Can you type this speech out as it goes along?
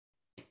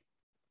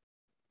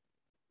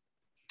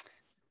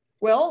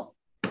Well,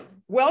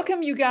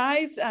 welcome you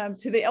guys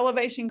to the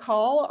Elevation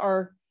Call,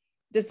 our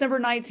December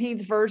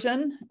 19th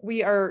version.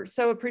 We are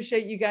so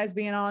appreciate you guys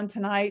being on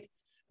tonight.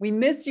 We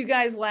missed you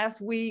guys last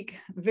week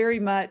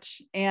very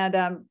much.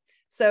 And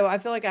so I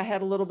feel like I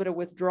had a little bit of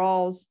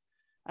withdrawals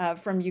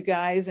from you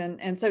guys.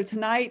 And so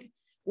tonight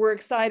we're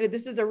excited.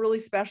 This is a really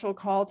special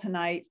call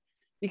tonight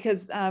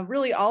because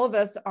really all of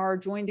us are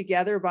joined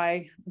together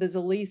by the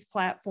Zilis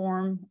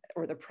platform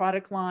or the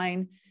product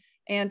line.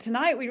 And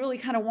tonight we really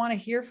kind of want to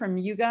hear from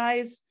you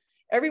guys.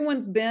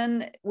 Everyone's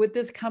been with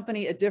this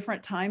company a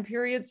different time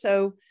period.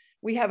 So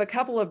we have a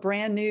couple of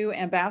brand new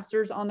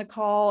ambassadors on the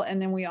call.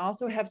 And then we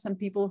also have some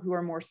people who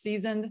are more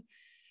seasoned.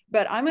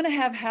 But I'm going to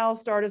have Hal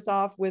start us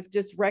off with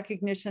just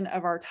recognition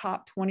of our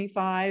top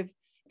 25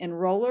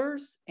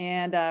 enrollers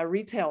and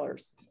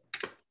retailers.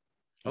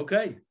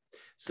 Okay.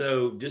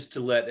 So just to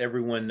let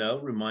everyone know,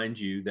 remind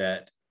you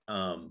that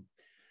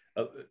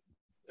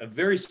a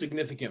very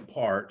significant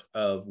part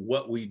of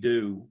what we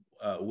do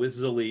with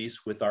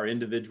Zilis, with our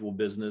individual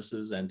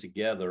businesses and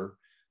together,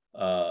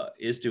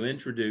 is to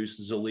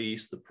introduce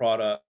Zilis, the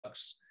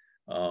products.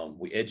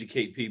 We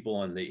educate people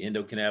on the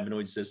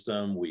endocannabinoid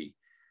system. We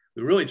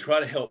really try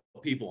to help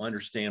people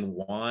understand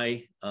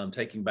why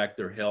taking back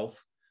their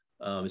health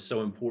is so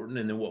important,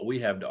 and then what we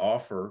have to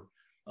offer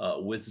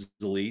with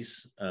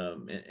Zilis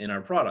in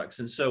our products.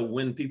 And so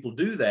when people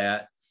do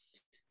that,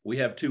 we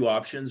have two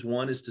options.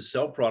 One is to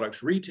sell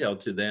products retail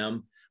to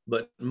them,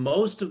 but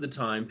most of the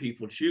time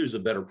people choose a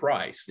better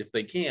price if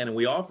they can, and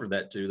we offer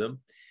that to them.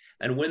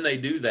 And when they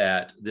do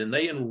that, then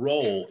they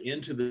enroll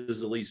into the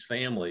Zilis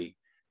family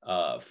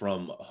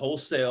from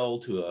wholesale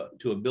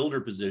to a builder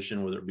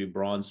position, whether it be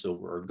bronze,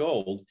 silver, or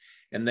gold,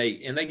 and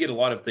they get a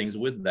lot of things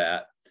with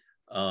that,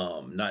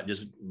 not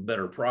just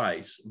better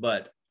price,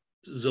 but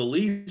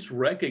Zilis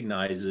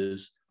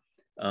recognizes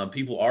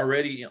people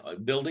already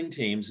building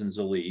teams in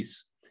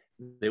Zilis.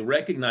 They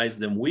recognize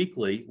them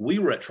weekly. We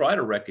try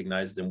to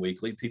recognize them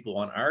weekly, people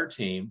on our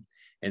team.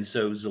 And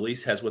so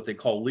Zilis has what they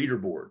call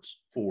leaderboards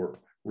for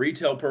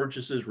retail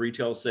purchases,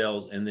 retail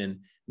sales, and then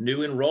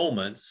new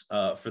enrollments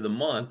for the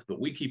month, but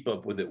we keep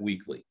up with it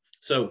weekly.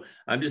 So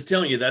I'm just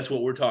telling you, that's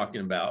what we're talking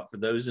about for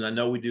those. And I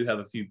know we do have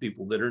a few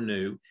people that are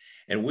new,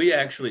 and we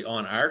actually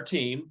on our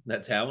team,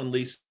 that's Hal and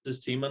Lisa's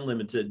Team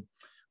Unlimited,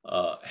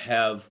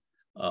 have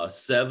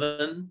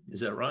 7,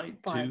 is that right?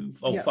 5. 2,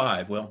 oh, yeah.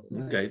 5. Well,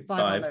 okay,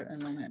 5.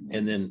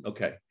 And then,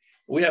 okay,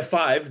 we have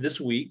 5 this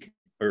week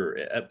or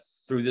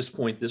through this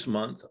point this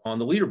month on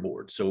the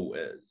leaderboard. So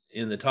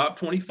in the top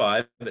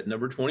 25 at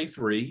number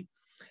 23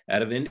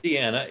 out of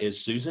Indiana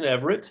is Susan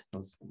Everett.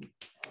 Let's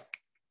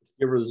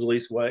give her the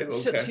Zilis wave.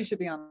 Okay. She should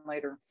be on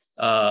later.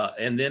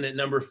 And then at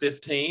number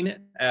 15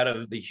 out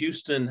of the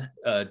Houston,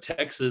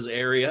 Texas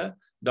area,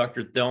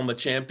 Dr. Thelma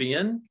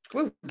Champion.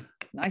 Ooh,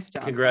 nice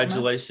job.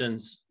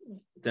 Congratulations,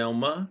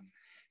 Thelma.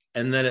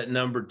 And then at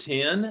number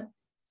 10,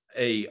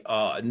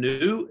 a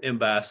new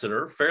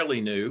ambassador,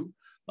 fairly new,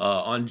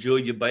 on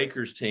Julia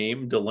Baker's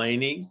team,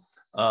 Delaney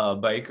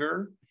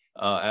Baker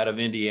out of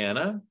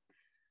Indiana,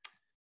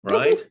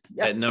 right?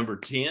 Yep. At number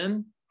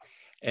 10.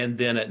 And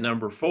then at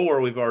number 4,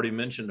 we've already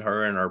mentioned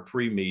her in our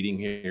pre-meeting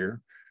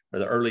here, or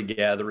the early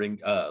gathering,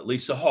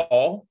 Lisa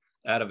Hall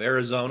out of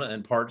Arizona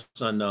and parts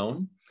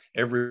unknown,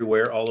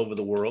 everywhere, all over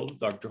the world,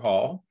 Dr.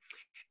 Hall.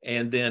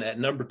 And then at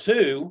number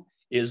 2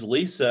 is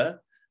Lisa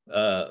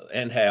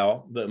and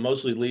Hal, but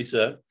mostly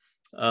Lisa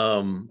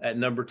at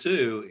number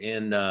 2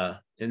 in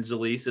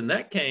Zilis. And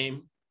that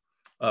came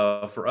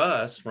for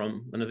us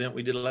from an event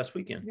we did last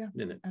weekend,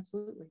 didn't it?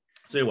 Absolutely.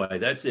 So anyway,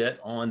 that's it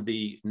on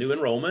the new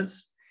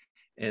enrollments.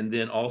 And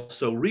then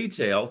also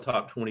retail,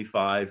 top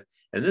 25.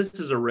 And this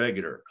is a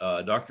regular.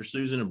 Dr.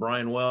 Susan and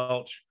Brian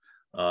Welch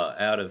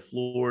out of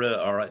Florida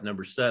are at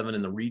number 7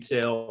 in the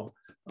retail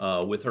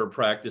with her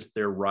practice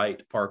there, Wright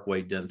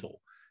Parkway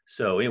Dental.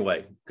 So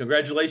anyway,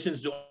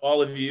 congratulations to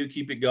all of you.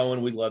 Keep it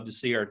going. We'd love to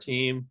see our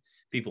team,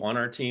 people on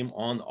our team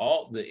on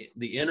all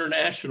the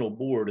international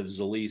board of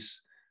Zilis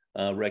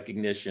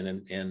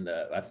recognition. And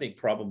I think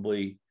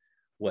probably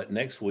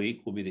next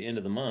week will be the end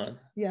of the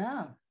month.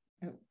 Yeah.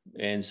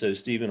 And so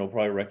Stephen will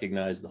probably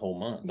recognize the whole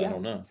month. Yeah, I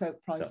don't know. So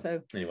probably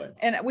so. Anyway.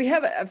 And we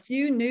have a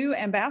few new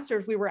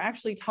ambassadors. We were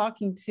actually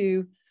talking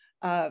to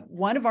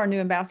one of our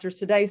new ambassadors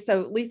today.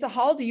 So Lisa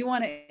Hall, do you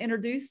want to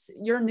introduce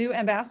your new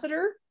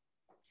ambassador?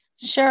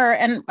 Sure.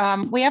 And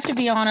we have to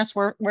be honest,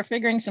 we're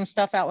figuring some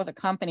stuff out with the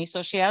company.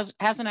 So she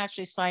hasn't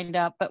actually signed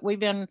up, but we've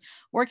been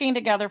working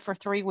together for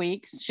 3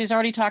 weeks. She's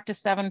already talked to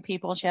 7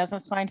 people. She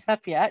hasn't signed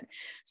up yet.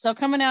 So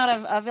coming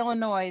out of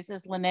Illinois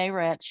is Lene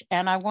Rich.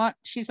 And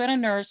she's been a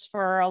nurse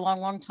for a long,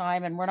 long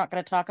time. And we're not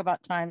going to talk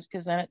about times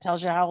because then it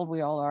tells you how old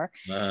we all are.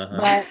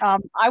 But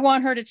I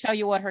want her to tell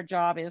you what her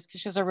job is because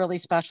she's a really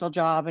special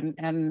job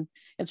and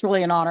it's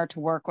really an honor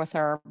to work with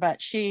her.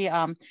 But she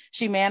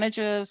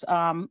manages,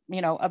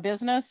 a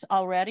business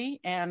already.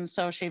 And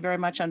so she very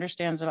much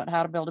understands about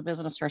how to build a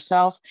business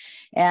herself.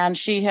 And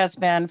she has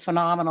been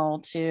phenomenal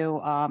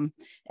to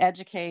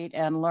educate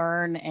and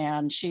learn.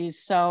 And she's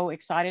so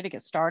excited to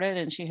get started.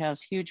 And she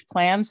has huge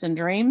plans and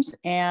dreams.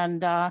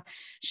 And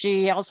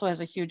she also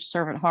has a huge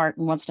servant heart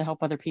and wants to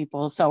help other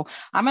people. So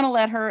I'm going to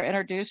let her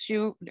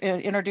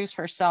introduce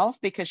herself,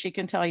 because she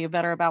can tell you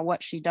better about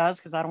what she does,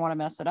 because I don't want to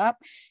mess it up.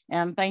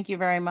 And thank you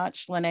very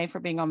much, Lene, for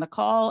being on the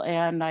call.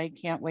 And I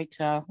can't wait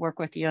to work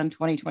with you in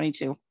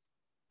 2022.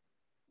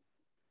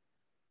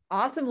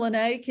 Awesome,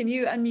 Lene. Can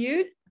you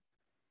unmute?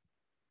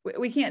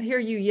 We can't hear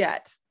you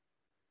yet.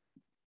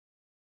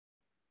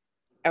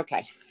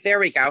 Okay, there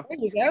we go. There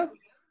you go.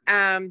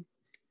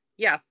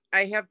 Yes,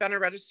 I have been a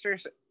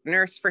registered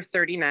nurse for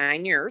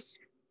 39 years.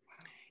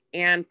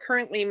 And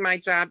currently my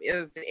job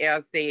is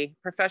as the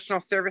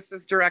professional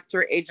services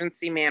director,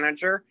 agency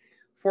manager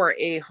for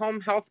a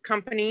home health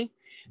company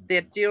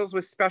that deals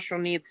with special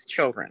needs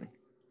children.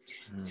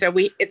 So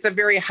it's a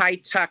very high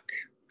tech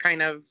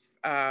kind of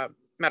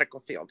medical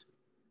field.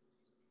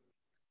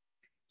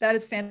 That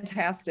is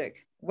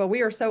fantastic. Well,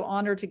 we are so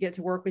honored to get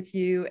to work with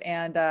you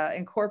and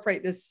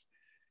incorporate this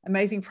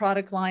amazing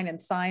product line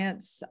and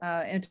science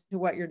into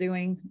what you're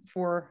doing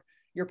for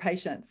your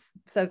patients.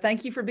 So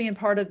thank you for being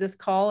part of this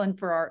call and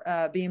for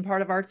our being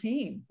part of our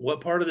team. What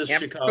part of the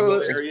Absolutely. Chicago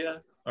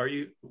area are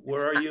you?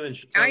 Where are you in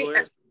Chicago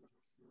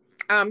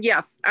area?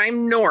 Yes,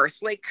 I'm north.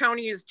 Lake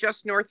County is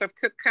just north of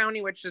Cook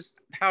County, which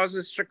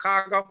houses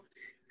Chicago.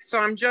 So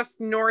I'm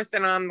just north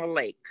and on the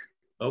lake.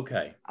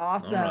 Okay.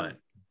 Awesome. All right.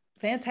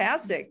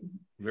 Fantastic.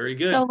 Very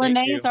good. So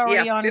Lene's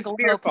already on it's Glow.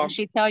 beautiful. Can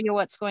she tell you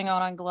what's going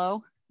on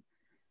Glow?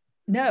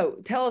 No,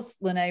 tell us,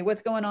 Lene,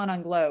 what's going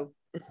on Glow?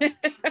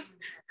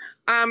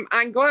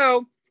 On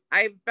Glow,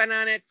 I've been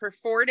on it for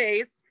 4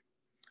 days.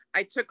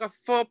 I took a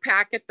full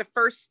packet the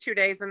first 2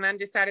 days and then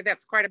decided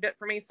that's quite a bit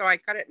for me. So I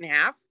cut it in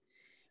half.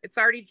 It's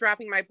already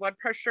dropping my blood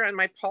pressure and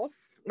my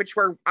pulse, which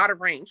were out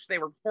of range. They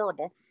were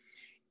horrible.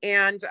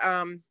 And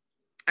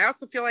I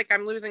also feel like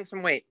I'm losing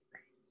some weight.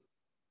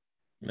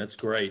 That's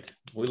great.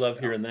 We love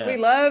hearing that. We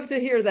love to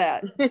hear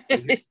that.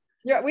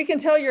 Yeah, we can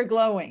tell you're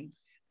glowing.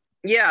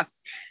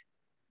 Yes.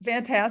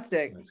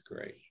 Fantastic. That's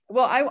great.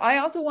 Well, I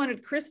also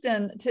wanted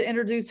Kristen to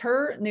introduce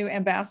her new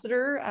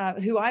ambassador,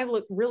 who I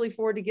look really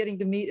forward to getting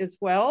to meet as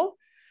well.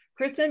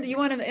 Kristen, do you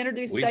want to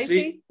introduce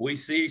Stacy? We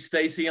see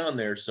Stacy on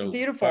there, so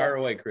beautiful. Fire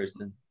away,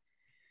 Kristen.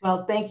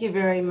 Well, thank you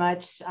very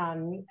much,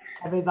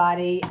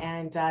 everybody.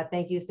 And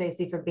thank you,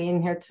 Stacy, for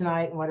being here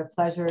tonight. And what a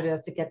pleasure it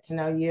is to get to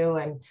know you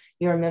and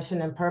your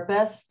mission and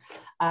purpose.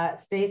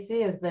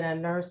 Stacy has been a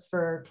nurse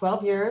for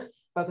 12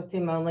 years,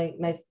 focusing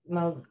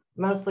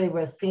mostly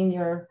with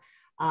senior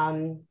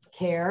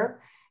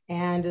care,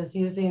 and is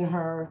using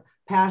her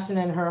passion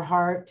and her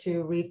heart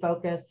to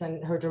refocus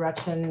and her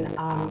direction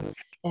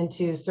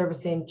into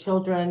servicing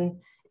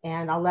children.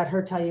 And I'll let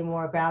her tell you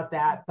more about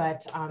that.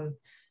 But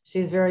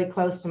she's very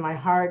close to my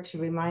heart. She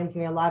reminds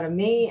me a lot of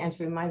me, and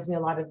she reminds me a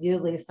lot of you,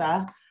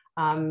 Lisa.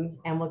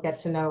 And we'll get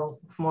to know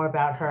more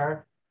about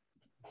her.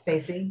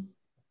 Stacy,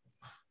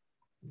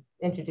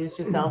 introduce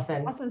yourself.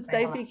 And awesome.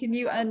 Stacy, can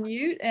you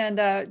unmute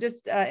and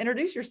just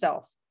introduce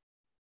yourself?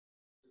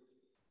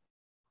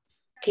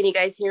 Can you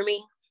guys hear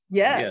me?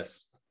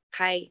 Yes.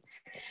 Hi.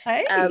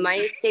 Hey. My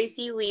name is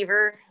Stacy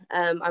Weaver.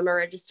 I'm a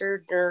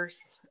registered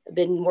nurse. I've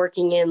been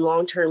working in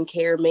long-term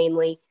care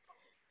mainly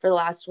for the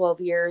last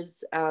 12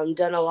 years.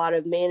 Done a lot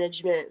of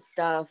management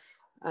stuff.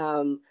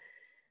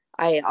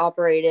 I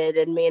operated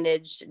and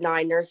managed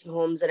 9 nursing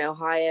homes in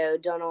Ohio,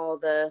 done all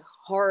the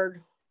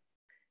hard,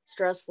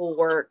 stressful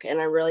work,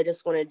 and I really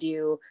just want to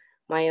do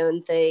my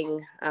own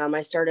thing.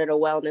 I started a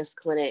wellness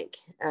clinic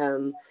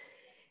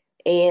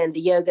and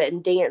yoga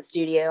and dance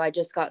studio. I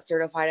just got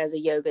certified as a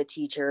yoga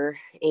teacher,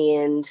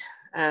 and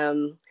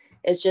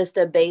it's just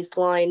a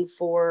baseline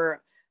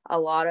for a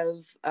lot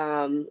of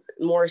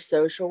more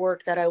social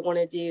work that I want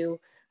to do.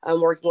 I'm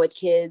working with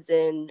kids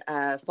in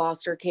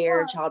foster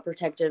care, child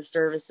protective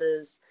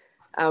services,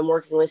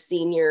 working with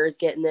seniors,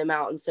 getting them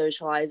out and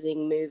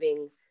socializing,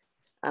 moving.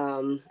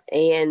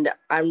 And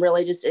I'm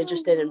really just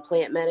interested in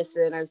plant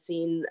medicine. I've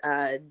seen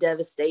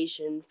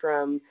devastation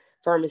from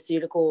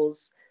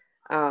pharmaceuticals,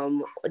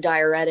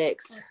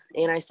 diuretics,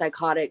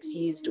 antipsychotics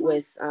used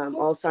with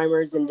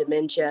Alzheimer's and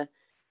dementia.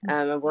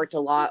 I've worked a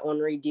lot on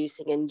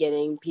reducing and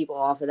getting people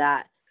off of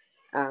that.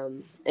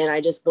 And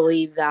I just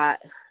believe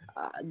that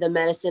the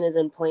medicine is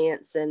in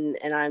plants, and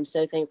I'm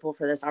so thankful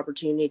for this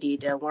opportunity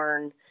to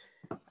learn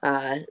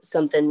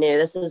something new.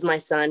 This is my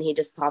son. He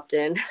just popped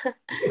in.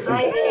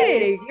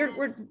 Hey,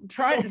 we're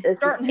starting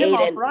him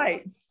off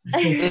right.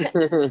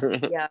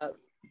 Yeah.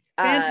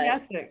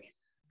 Fantastic.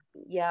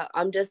 Yeah,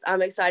 I'm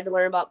excited to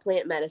learn about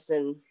plant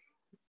medicine.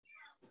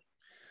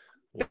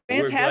 We're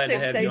glad to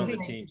Fantastic, have you on the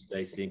Stacy. team,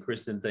 Stacy. And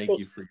Kristen, thank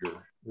you for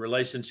your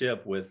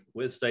relationship with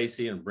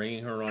Stacy and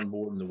bringing her on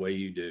board in the way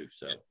you do.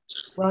 So,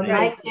 well,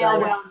 Right.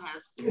 Nightingale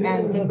Wellness,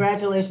 and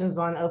congratulations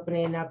on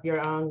opening up your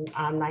own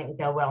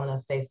Nightingale Wellness,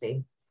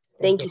 Stacy.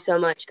 Thank you so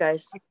much,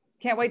 guys.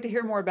 Can't wait to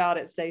hear more about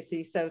it,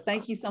 Stacy. So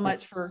thank you so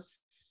much for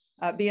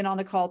being on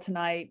the call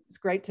tonight. It's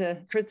great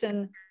to,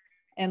 Kristen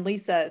and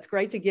Lisa, it's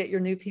great to get your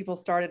new people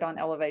started on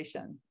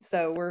Elevation.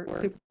 So we're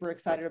super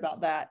excited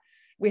about that.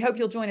 We hope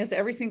you'll join us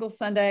every single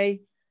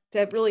Sunday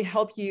to really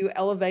help you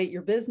elevate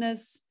your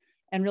business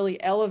and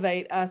really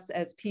elevate us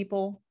as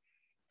people.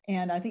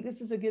 And I think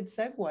this is a good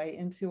segue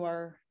into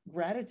our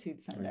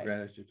Gratitude Sunday. Our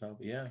gratitude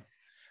topic, yeah.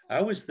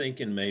 I was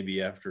thinking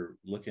maybe after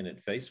looking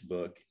at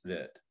Facebook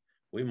that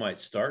we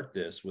might start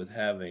this with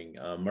having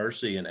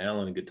Mercy and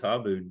Alan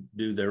Gatabu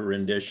do their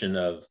rendition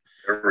of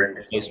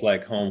Tastes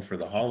Like Home for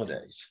the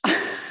holidays.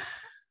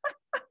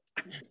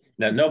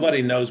 Now,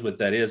 nobody knows what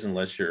that is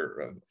unless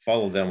you're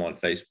follow them on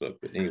Facebook.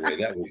 But anyway,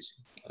 that was.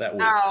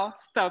 Oh,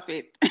 stop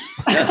it.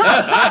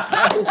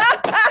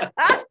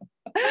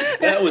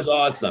 That was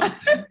awesome.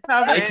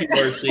 Thank you,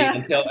 Mercy,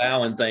 and tell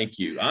Alan thank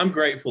you. I'm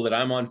grateful that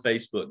I'm on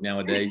Facebook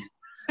nowadays,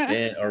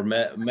 or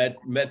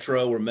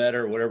Metro or Meta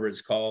or whatever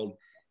it's called,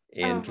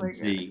 and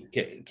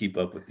can keep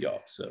up with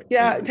y'all. So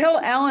yeah, tell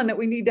Alan that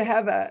we need to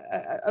have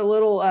a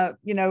little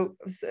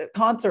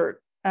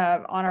concert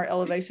on our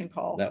Elevation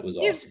call. That was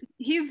awesome.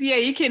 He's yeah,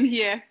 you can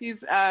hear.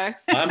 He's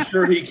I'm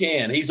sure he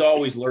can. He's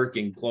always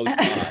lurking close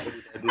by.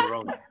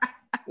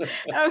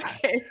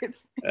 Okay.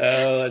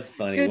 Oh, that's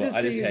funny. Good well, to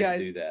I see just you had guys.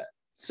 to do that.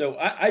 So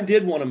I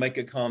did want to make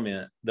a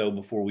comment though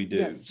before we do.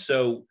 Yes.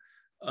 So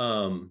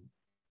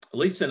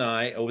Lisa and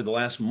I, over the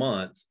last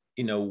month,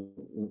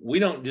 we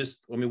don't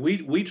just,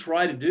 we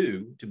try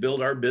to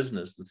build our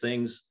business, the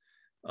things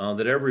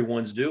that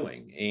everyone's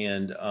doing.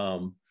 And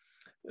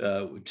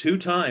 2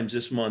 times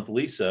this month,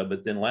 Lisa,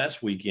 but then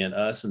last weekend,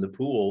 us and the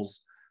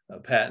Pools,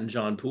 Pat and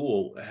John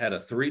Poole, had a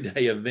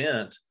 3-day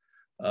event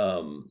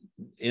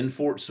in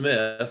Fort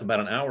Smith,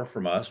 about an hour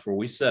from us, where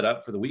we set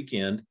up for the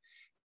weekend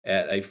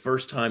at a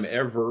first time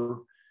ever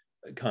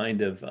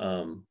kind of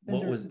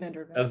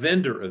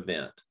vendor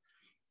event.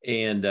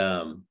 And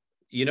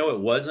it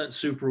wasn't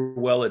super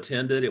well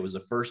attended. It was the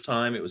first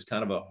time. It was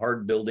kind of a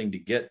hard building to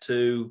get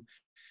to.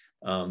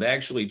 They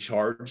actually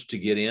charged to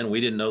get in.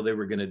 We didn't know they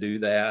were going to do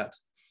that.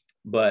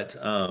 But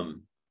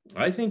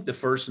I think the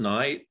first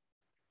night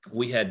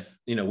we had,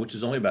 which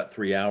is only about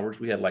 3 hours,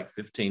 we had like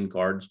 15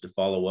 cards to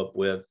follow up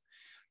with.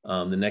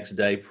 The next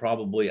day,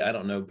 probably, I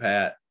don't know,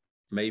 Pat,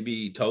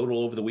 maybe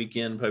total over the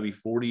weekend, probably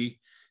 40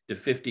 to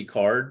 50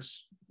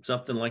 cards,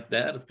 something like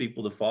that, of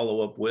people to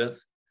follow up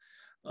with.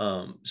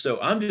 So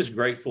I'm just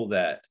grateful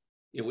that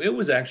it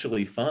was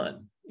actually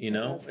fun.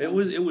 It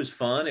was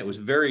fun. It was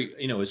very,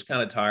 it was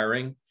kind of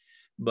tiring,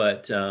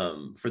 but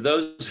for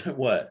those,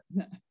 what?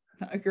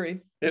 I agree.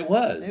 It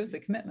was a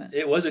commitment.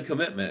 It was a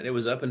commitment. It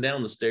was up and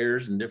down the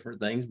stairs and different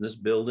things in this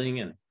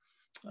building. And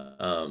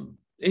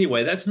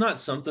anyway, that's not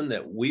something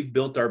that we've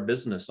built our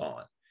business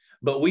on,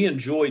 but we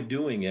enjoy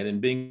doing it.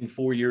 And being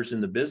 4 years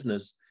in the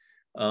business,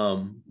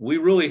 we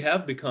really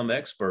have become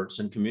experts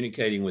in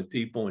communicating with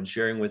people and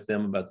sharing with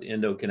them about the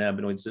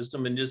endocannabinoid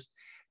system, and just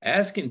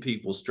asking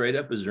people straight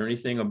up, is there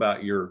anything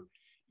about your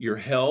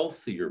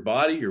health, your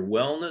body, your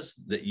wellness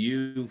that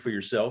you, for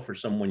yourself or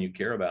someone you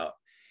care about?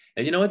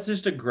 And, it's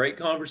just a great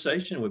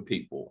conversation with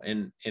people.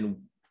 And I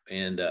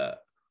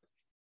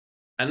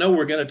know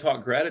we're going to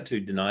talk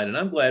gratitude tonight, and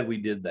I'm glad we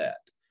did that.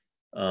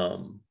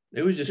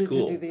 It was just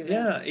cool.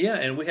 Yeah.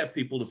 And we have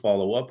people to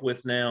follow up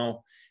with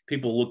now,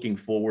 people looking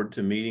forward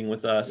to meeting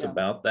with us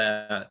about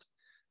that.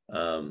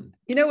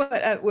 You know what?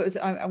 I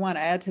want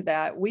to add to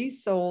that. We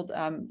sold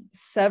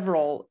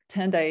several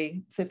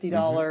 10-day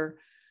 $50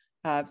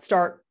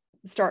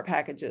 start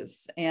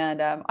packages,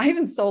 and I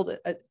even sold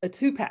a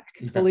 2-pack,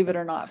 believe it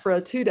or not, for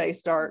a 2-day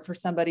start for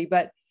somebody.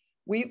 But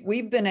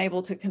we've been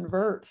able to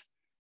convert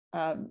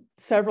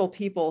several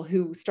people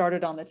who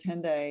started on the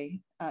 10-day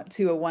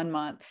to a 1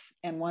 month,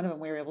 and one of them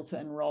we were able to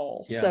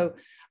enroll. Yeah. So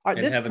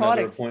this have product,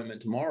 another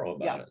appointment tomorrow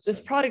about it. This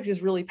product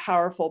is really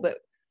powerful. But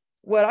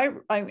what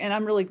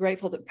I'm really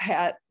grateful to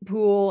Pat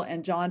Poole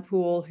and John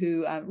Poole,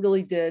 who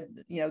really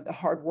did the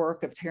hard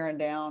work of tearing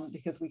down,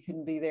 because we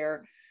couldn't be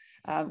there.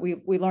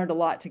 We learned a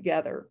lot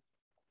together,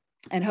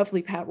 and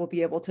hopefully Pat will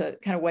be able to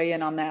kind of weigh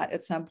in on that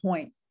at some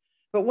point.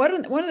 But one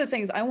of the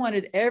things I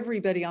wanted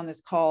everybody on this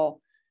call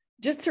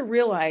just to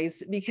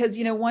realize, because,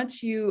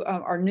 once you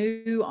are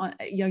new on,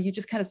 you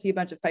just kind of see a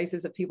bunch of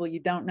faces of people you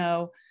don't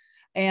know.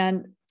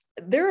 And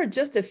there are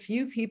just a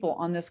few people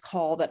on this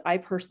call that I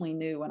personally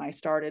knew when I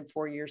started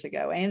 4 years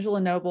ago.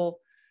 Angela Noble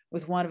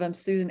was one of them.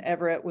 Susan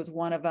Everett was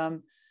one of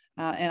them.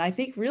 And I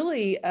think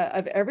really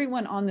of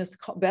everyone on this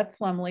call, Beth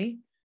Plumley,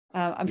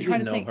 I'm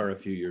trying to think. Know her a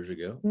few years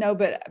ago. No,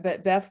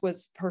 but Beth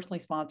was personally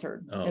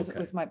sponsored,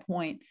 was my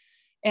point.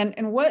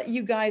 And what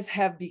you guys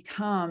have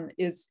become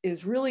is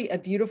really a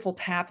beautiful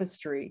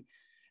tapestry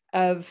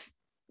of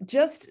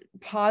just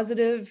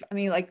positive. I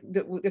mean, like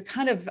the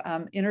kind of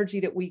energy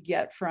that we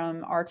get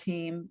from our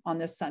team on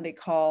this Sunday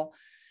call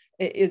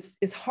is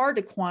hard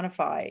to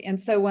quantify.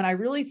 And so when I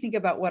really think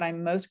about what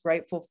I'm most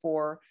grateful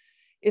for,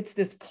 it's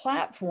this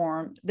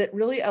platform that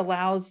really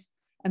allows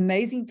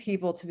amazing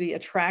people to be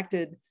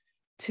attracted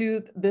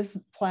to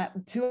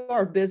to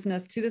our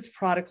business, to this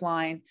product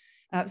line.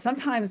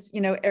 Sometimes,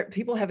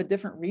 people have a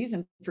different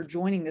reason for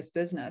joining this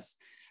business,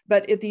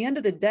 But at the end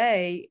of the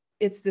day,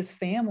 it's this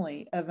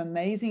family of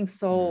amazing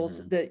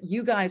souls that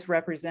you guys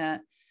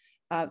represent,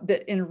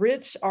 that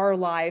enrich our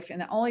life. And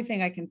the only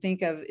thing I can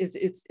think of is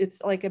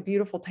it's like a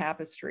beautiful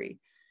tapestry.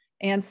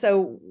 And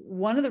so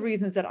one of the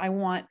reasons that I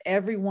want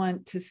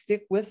everyone to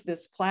stick with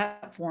this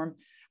platform,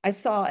 I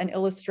saw an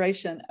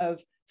illustration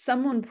of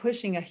someone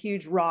pushing a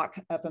huge rock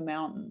up a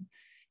mountain.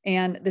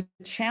 And the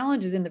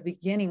challenge is in the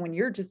beginning when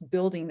you're just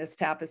building this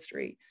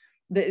tapestry,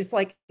 that it's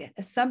like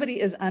somebody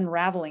is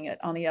unraveling it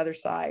on the other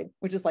side,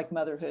 which is like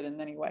motherhood in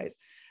many ways.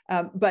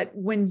 But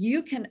when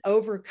you can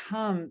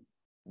overcome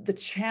the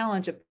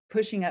challenge of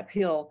pushing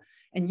uphill,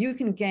 and you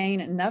can gain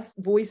enough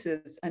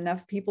voices,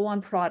 enough people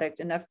on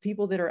product, enough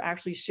people that are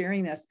actually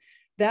sharing this,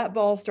 that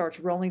ball starts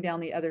rolling down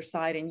the other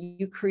side, and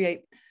you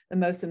create the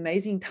most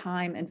amazing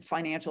time and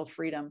financial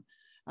freedom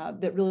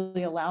that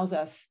really allows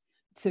us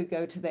to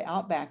go to the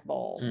Outback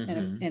Bowl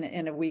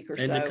in a week or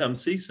so. And to come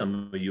see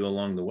some of you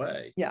along the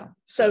way. Yeah.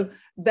 So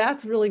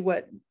that's really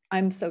what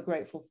I'm so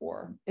grateful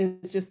for.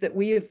 It's just that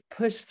we have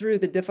pushed through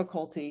the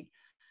difficulty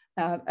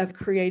of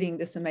creating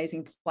this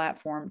amazing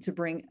platform to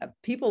bring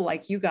people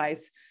like you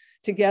guys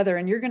together.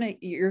 And you're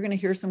gonna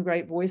hear some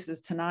great voices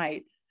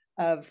tonight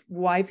of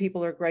why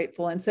people are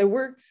grateful. And so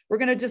we're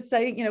gonna just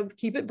say,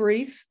 keep it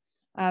brief.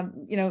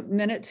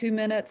 Minute, 2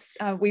 minutes.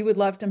 We would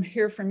love to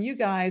hear from you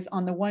guys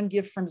on the one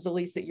gift from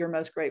Zilis that you're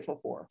most grateful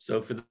for.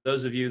 So for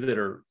those of you that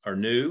are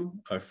new,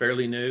 are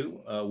fairly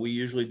new, we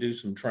usually do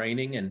some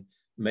training, and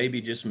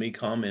maybe just me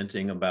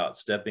commenting about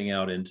stepping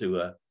out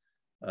into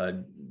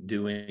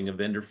doing a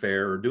vendor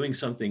fair or doing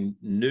something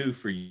new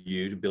for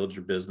you to build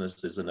your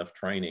business is enough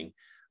training.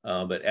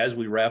 But as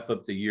we wrap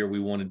up the year, we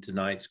wanted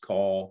tonight's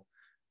call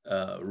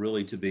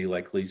really to be,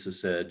 like Lisa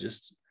said,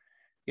 just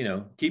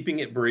keeping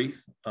it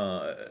brief.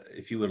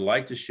 If you would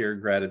like to share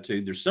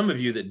gratitude, there's some of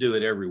you that do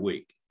it every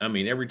week. I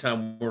mean, every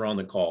time we're on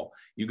the call,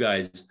 you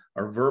guys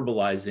are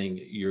verbalizing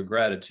your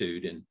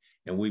gratitude,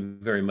 and we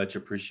very much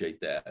appreciate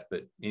that.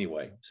 But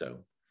anyway, so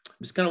I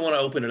just kind of want to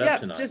open it up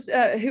tonight. Just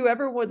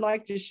whoever would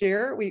like to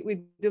share,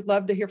 we'd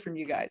love to hear from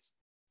you guys.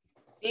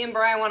 Me and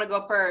Brian want to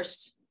go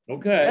first.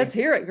 Okay. Let's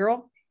hear it,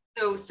 girl.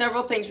 So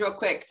several things real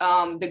quick.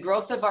 The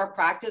growth of our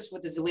practice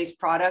with the Zilis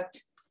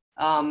product.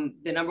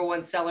 The number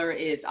one seller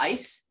is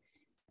ice,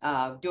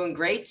 doing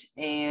great.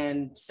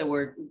 And so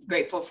we're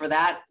grateful for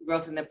that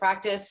growth in the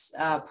practice.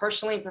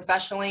 Personally,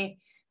 professionally,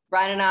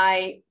 Brian and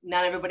I,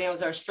 not everybody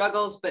knows our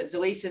struggles, but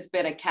Zilis has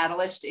been a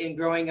catalyst in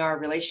growing our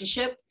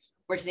relationship,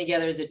 working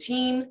together as a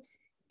team.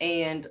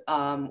 And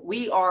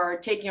we are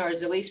taking our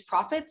Zilis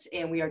profits,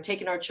 and we are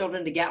taking our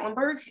children to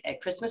Gatlinburg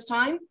at Christmas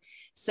time.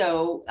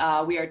 So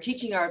we are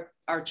teaching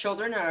our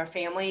children and our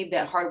family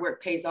that hard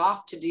work pays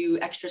off to do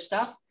extra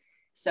stuff.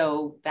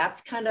 So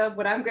that's kind of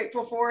what I'm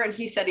grateful for. And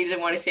he said he didn't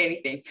want to say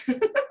anything.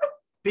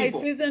 Hey,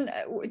 Susan,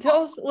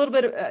 tell us a little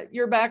bit of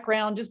your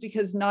background, just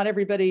because not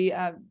everybody,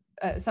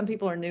 some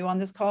people are new on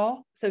this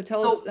call. So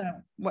tell us.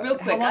 Real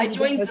quick, I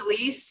joined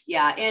Zilis,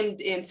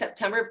 in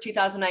September of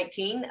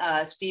 2019.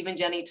 Steve and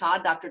Jenny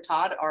Todd, Dr.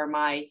 Todd, are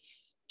my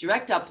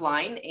direct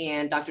upline.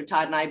 And Dr.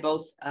 Todd and I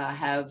both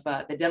have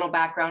the dental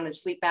background in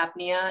sleep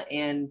apnea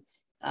and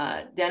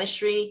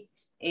dentistry.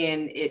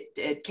 And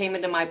it came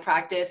into my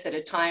practice at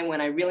a time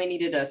when I really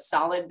needed a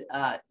solid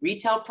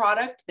retail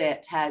product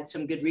that had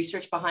some good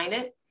research behind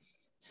it.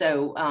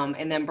 So,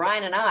 and then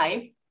Brian and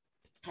I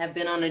have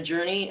been on a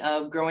journey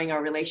of growing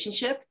our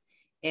relationship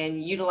and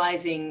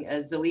utilizing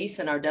Zilis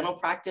in our dental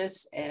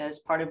practice as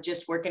part of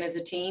just working as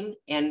a team.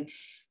 And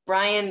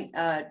Brian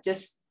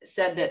just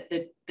said that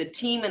the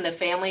team and the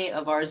family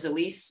of our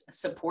Zilis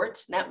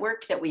support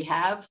network that we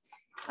have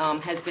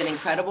has been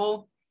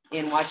incredible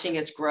in watching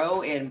us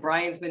grow. And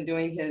Brian's been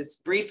doing his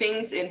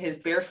briefings in his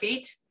bare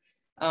feet.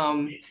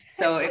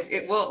 So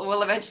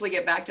we'll eventually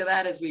get back to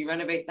that as we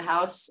renovate the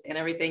house and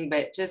everything,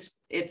 but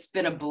just, it's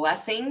been a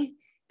blessing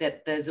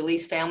that the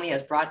Zilis family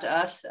has brought to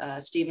us.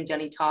 Steve and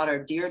Jenny Todd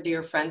are dear,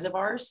 dear friends of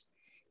ours.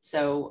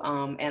 So,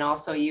 and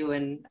also you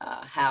and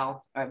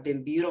Hal have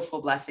been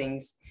beautiful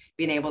blessings,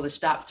 being able to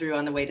stop through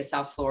on the way to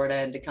South Florida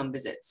and to come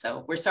visit.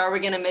 So we're sorry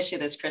we're gonna miss you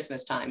this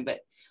Christmas time,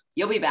 but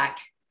you'll be back.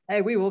 Hey,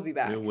 we will be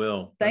back. We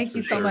will. Thank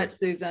you so much,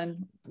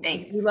 Susan.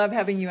 Thanks. We love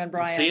having you and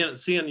Brian.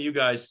 Seeing you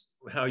guys,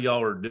 how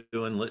y'all are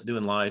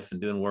doing life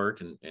and doing work,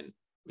 and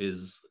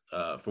is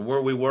from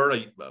where we were,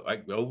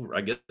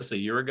 I guess a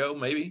year ago,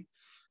 maybe.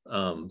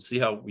 See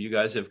how you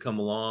guys have come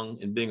along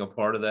and being a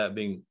part of that,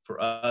 being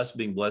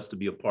blessed to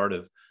be a part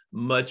of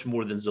much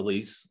more than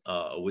Zilis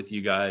with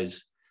you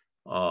guys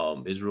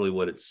is really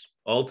what it's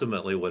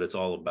ultimately what it's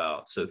all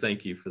about. So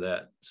thank you for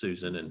that,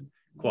 Susan, and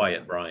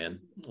quiet, Brian.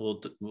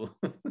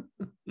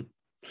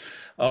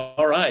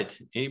 All right.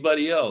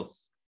 Anybody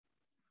else?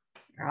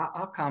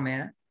 I'll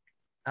comment.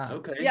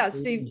 Okay. Yeah,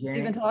 Steve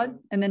and Todd,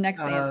 and then next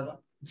Angela.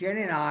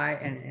 Jenny and I,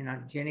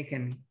 and Jenny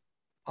can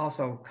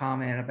also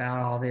comment about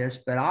all this,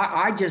 but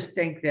I just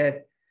think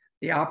that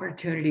the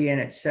opportunity in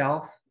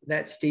itself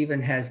that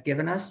Stephen has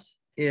given us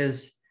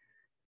is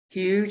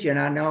huge. And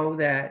I know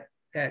that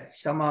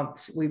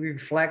we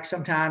reflect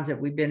sometimes that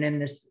we've been in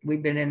this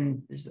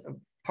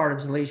part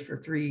of Zilis for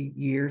 3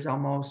 years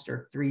almost,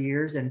 or 3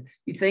 years. And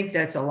you think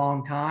that's a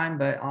long time,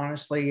 but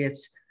honestly,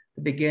 it's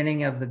the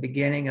beginning of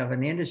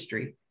an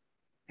industry.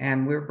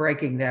 And we're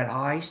breaking that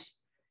ice.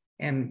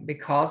 And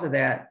because of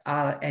that,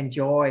 I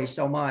enjoy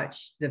so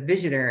much the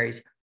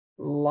visionaries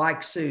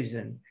like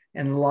Susan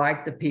and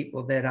like the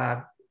people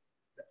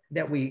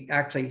that we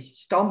actually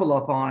stumble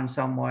upon in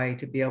some way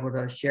to be able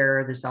to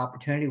share this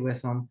opportunity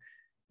with them.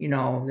 You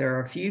know, there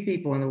are a few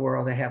people in the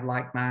world that have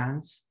like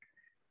minds,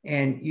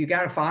 and you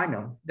got to find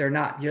them. They're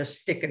not just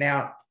sticking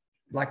out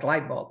like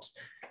light bulbs.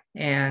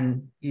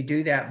 And you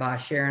do that by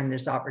sharing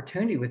this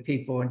opportunity with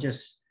people and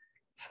just,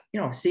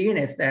 you know, seeing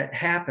if that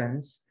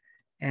happens.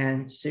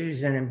 And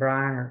Susan and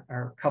Brian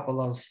are a couple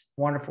of those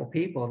wonderful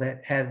people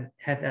that had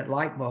that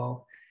light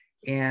bulb.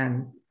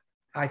 And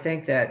I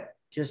think that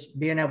just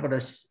being able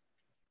to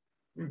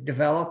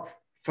develop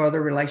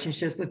further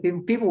relationships with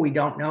people we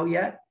don't know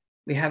yet,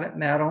 we haven't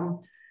met them,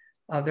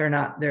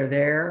 they're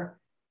there.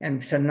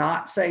 And to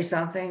not say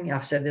something,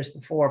 I've said this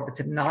before, but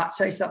to not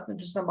say something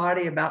to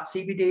somebody about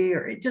CBD,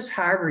 or just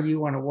however you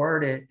want to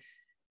word it,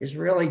 is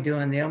really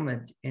doing them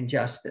an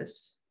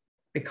injustice,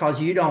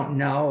 because you don't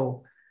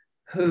know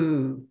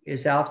who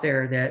is out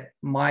there that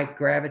might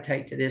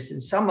gravitate to this in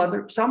some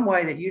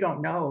way that you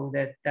don't know,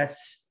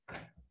 that's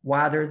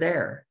why they're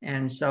there.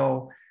 And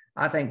so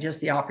I think just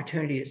the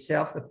opportunity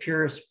itself, the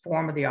purest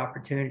form of the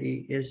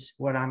opportunity, is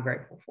what I'm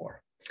grateful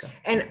for.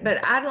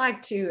 But I'd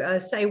like to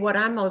say what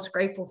I'm most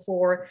grateful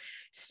for.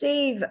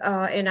 Steve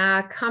and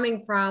I,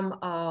 coming from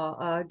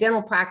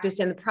dental practice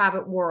in the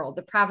private world,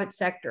 the private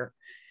sector,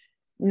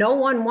 no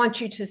one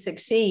wants you to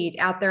succeed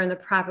out there in the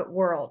private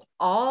world.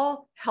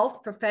 All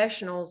health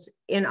professionals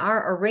in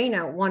our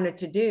arena wanted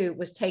to do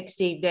was take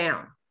Steve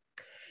down,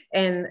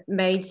 and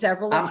made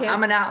several attempts.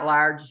 I'm an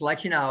outlier, just to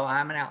let you know,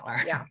 I'm an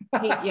outlier.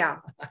 Yeah,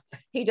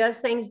 he does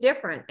things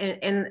different.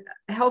 And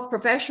health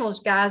professionals,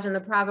 guys in the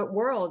private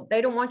world,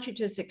 they don't want you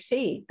to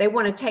succeed. They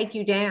want to take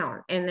you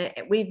down. And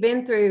we've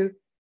been through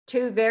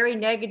 2 very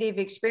negative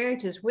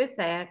experiences with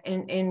that,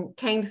 and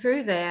came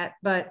through that.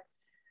 But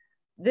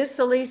this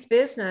Zilis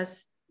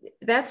business,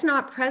 that's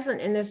not present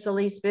in this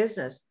Zilis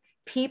business.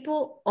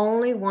 People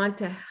only want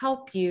to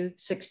help you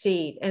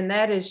succeed. And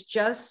that is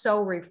just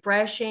so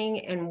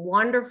refreshing and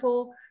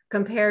wonderful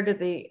compared to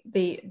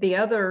the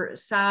other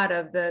side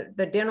of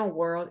the dental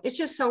world. It's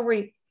just so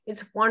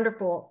it's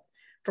wonderful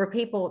for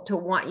people to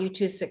want you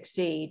to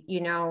succeed.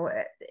 You know,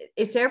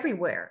 it's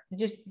everywhere.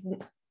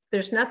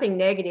 There's nothing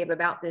negative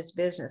about this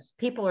business.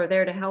 People are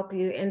there to help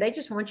you, and they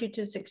just want you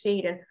to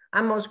succeed. And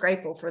I'm most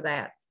grateful for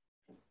that.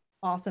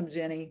 Awesome,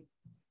 Jenny.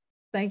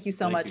 Thank you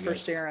so much for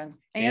sharing.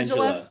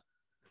 Angela.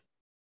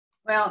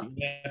 Well,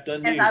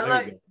 as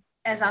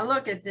I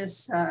look at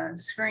this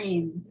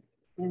screen,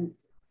 and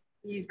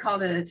you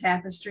called it a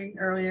tapestry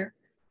earlier,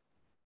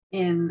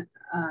 and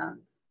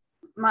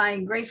my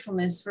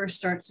gratefulness first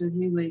starts with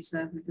you,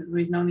 Lisa, because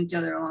we've known each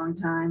other a long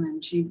time,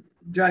 and she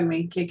drugged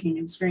me kicking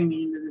and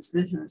screaming into this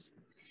business.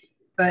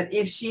 But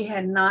if she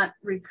had not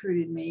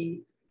recruited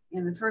me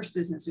in the first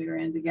business we were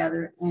in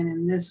together and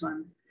in this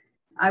one,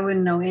 I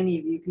wouldn't know any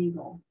of you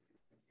people.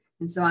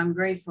 And so I'm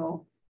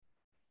grateful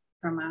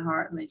from my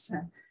heart,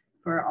 Lisa,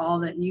 for all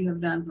that you have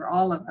done for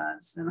all of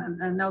us.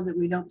 And I know that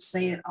we don't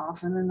say it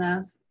often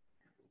enough,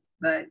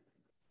 but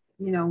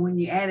you know, when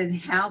you added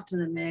Hal to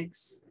the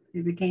mix,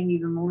 it became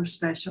even more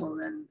special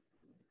than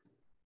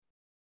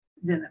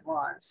it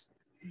was.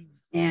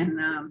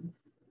 And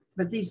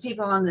but these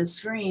people on the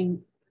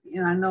screen,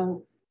 you know, I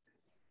know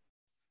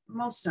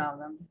most of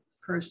them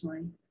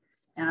personally,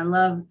 and I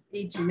love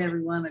each and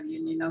every one of you,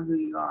 and you know who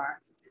you are.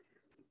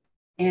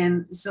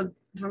 And so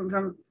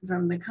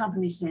from the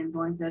company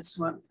standpoint, that's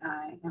what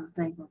I am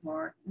thankful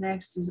for.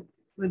 Next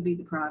would be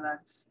the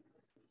products.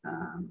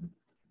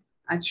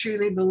 I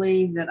truly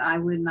believe that I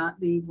would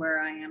not be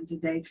where I am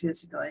today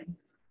physically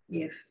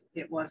if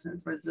it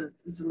wasn't for the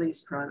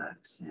Zilis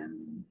products.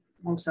 And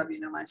most of you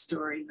know my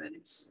story, but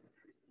it's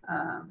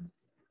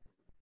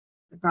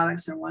the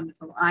products are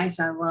wonderful. Ice,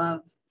 I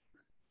love.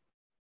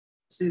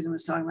 Susan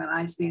was talking about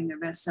Ice being their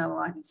best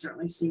seller. I can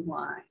certainly see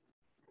why.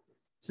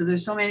 So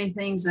there's so many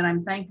things that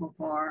I'm thankful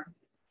for.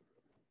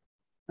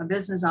 A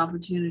business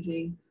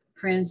opportunity,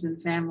 friends and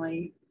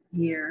family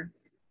here,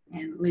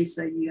 and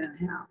Lisa, you and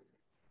Hal.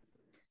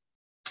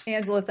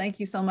 Angela, thank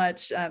you so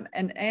much.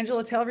 And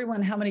Angela, tell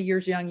everyone how many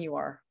years young you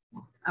are.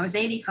 I was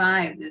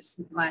 85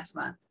 this last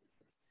month.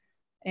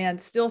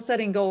 And still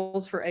setting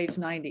goals for age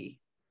 90.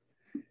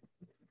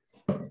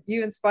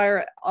 You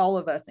inspire all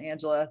of us,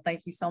 Angela.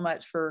 Thank you so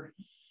much for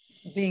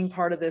being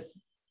part of this.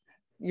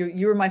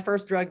 You were my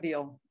first drug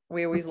deal.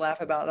 We always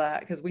laugh about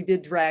that because we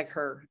did drag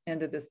her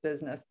into this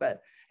business.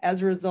 But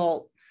as a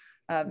result,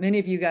 many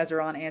of you guys are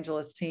on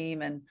Angela's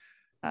team, and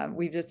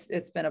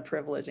it's been a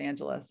privilege,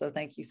 Angela. So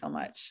thank you so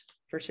much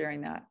for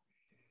sharing that.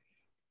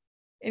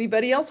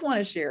 Anybody else want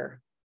to share?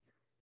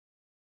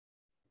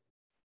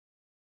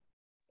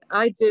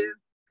 I do.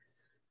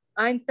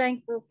 I'm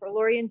thankful for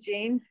Lori and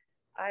Jean.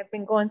 I've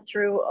been going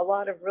through a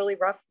lot of really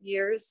rough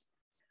years,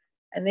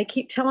 and they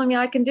keep telling me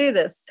I can do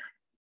this.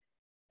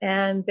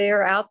 And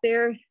they're out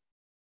there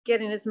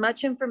getting as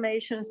much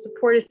information and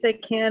support as they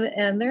can,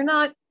 and they're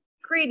not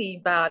greedy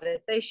about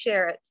it. They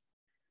share it.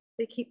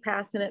 They keep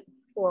passing it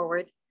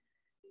forward.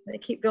 They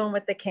keep doing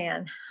what they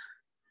can.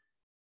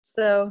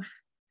 So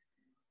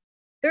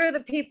they're the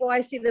people I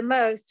see the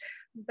most,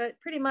 but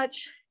pretty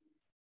much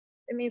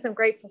it means I'm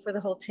grateful for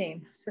the whole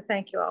team. So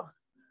thank you all.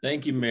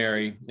 Thank you,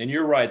 Mary. And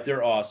you're right,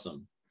 they're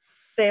awesome.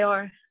 They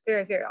are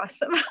very, very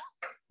awesome.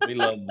 We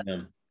love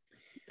them.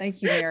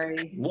 Thank you,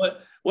 Mary.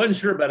 Wasn't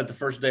sure about it the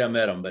first day I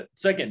met them, but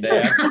second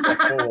day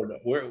after forward,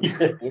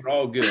 we're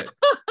all good.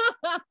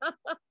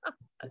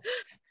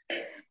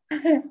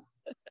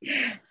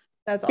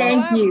 That's awesome.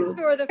 Thank you.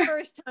 Sure, the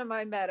first time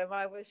I met him,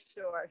 I was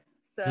sure.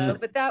 So,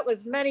 but that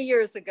was many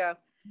years ago.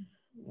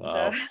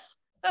 Wow. So.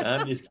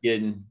 I'm just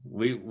kidding.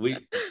 We've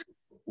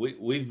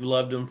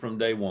loved them from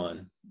day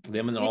one.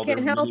 Them and all their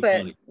You can't help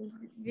it. You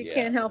yeah,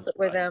 can't help it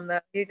with right. them, though.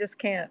 You just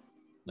can't.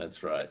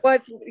 That's right.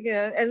 But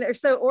and they're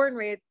so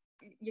ornery.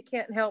 You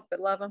can't help but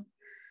love them.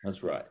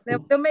 That's right.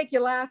 They'll make you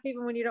laugh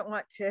even when you don't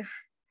want to.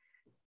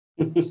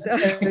 So.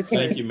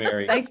 Thank you,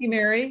 Mary. Thank you,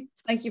 Mary.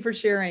 Thank you for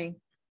sharing.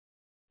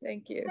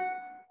 Thank you.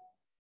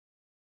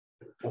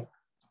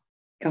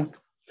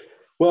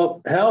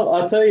 Well, Hal,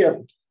 I'll tell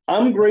you,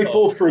 I'm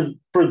grateful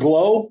for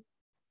Glow.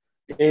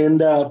 And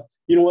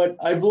you know what?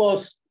 I've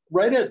lost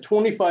right at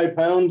 25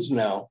 pounds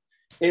now,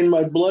 and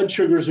my blood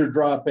sugars are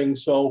dropping.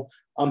 So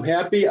I'm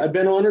happy. I've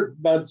been on it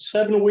about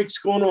 7 weeks,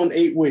 going on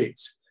 8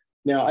 weeks.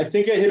 Now, I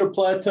think I hit a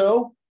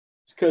plateau.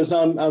 It's because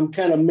I'm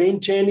kind of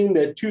maintaining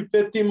that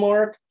 250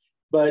 mark.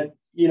 But,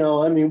 you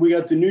know, I mean, we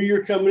got the new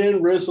year coming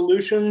in,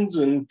 resolutions.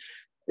 And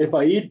if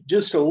I eat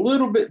just a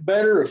little bit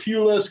better, a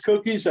few less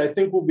cookies, I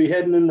think we'll be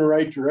heading in the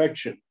right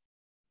direction.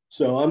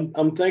 So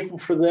I'm thankful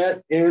for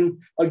that.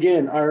 And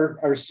again,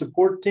 our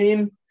support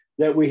team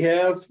that we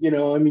have, you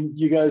know, I mean,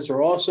 you guys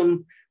are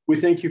awesome. We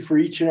thank you for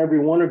each and every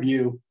one of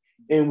you.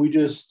 And we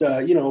just,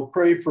 you know,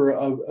 pray for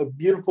a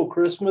beautiful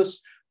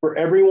Christmas for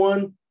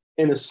everyone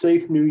and a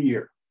safe new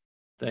year.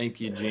 Thank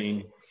you,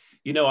 Gene.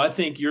 You know, I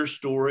think your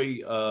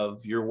story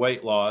of your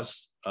weight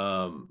loss,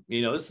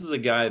 you know, this is a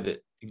guy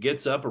that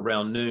gets up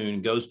around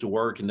noon, goes to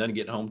work and doesn't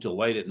get home till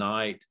late at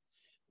night,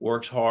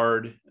 works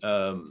hard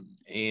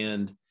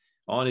and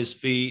on his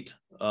feet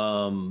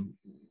all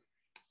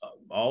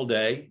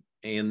day,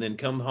 and then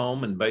come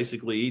home and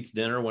basically eats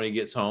dinner when he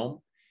gets home,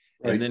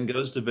 right, and then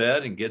goes to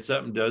bed and gets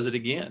up and does it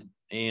again.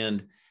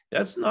 And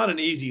that's not an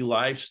easy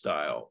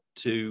lifestyle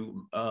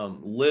to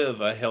live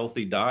a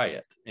healthy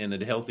diet and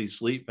a healthy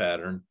sleep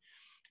pattern.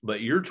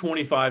 But your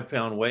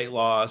 25-pound weight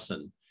loss,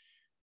 and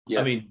yeah,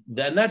 I mean,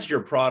 and that's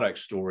your product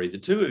story. The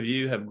two of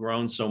you have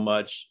grown so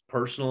much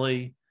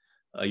personally,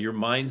 your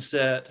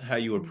mindset, how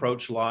you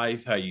approach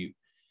life, how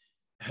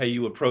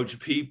you approach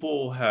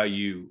people, how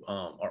you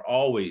are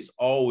always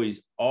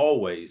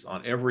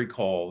on every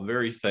call,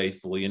 very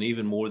faithfully. And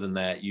even more than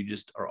that, you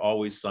just are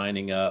always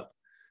signing up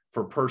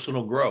for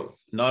personal growth,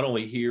 not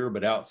only here,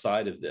 but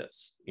outside of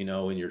this, you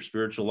know, in your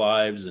spiritual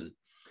lives.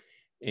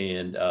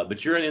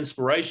 But you're an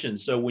inspiration.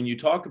 So when you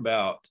talk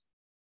about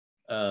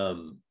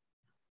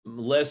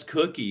less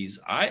cookies,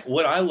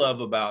 what I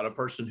love about a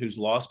person who's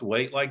lost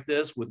weight like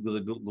this with the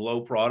Glow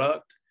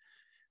product,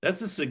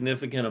 that's a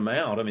significant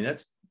amount. I mean,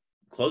 that's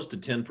close to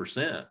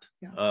 10%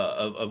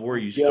 of where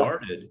you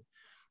started.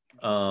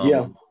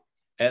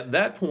 At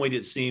that point,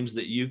 it seems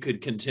that you could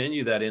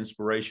continue that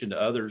inspiration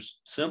to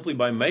others simply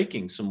by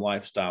making some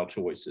lifestyle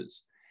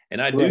choices.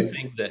 And I do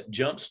think that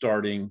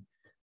jumpstarting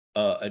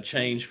a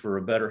change for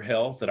a better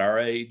health at our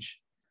age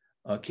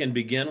can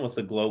begin with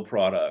the Glow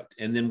product.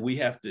 And then we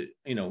have to,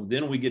 you know,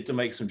 then we get to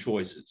make some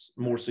choices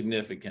more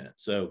significant.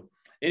 So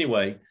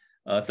anyway,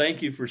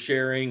 thank you for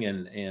sharing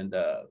and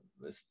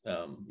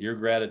your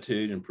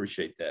gratitude, and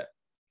appreciate that.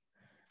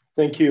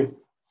 Thank you.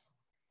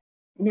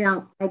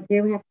 Now, I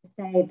do have to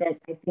say that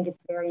I think it's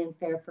very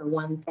unfair for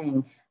one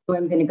thing. So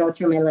I'm going to go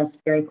through my list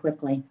very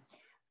quickly.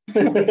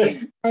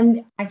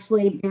 I'm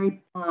actually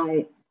very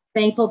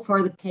thankful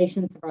for the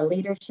patience of our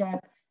leadership,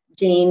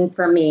 Jean,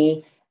 for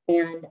me,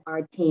 and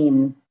our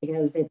team,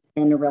 because it's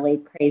been a really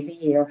crazy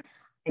year.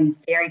 I'm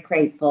very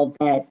grateful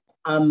that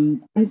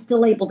I'm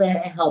still able to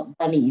help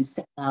bunnies.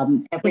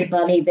 Every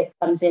bunny that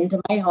comes into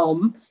my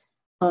home,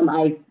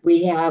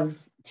 we have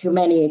too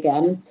many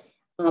again.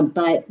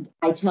 But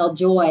I tell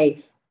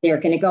Joy they're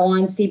going to go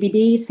on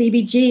CBD,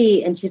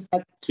 CBG, and she's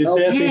like,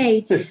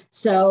 okay.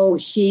 So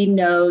she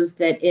knows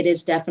that it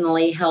is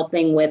definitely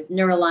helping with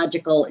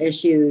neurological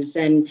issues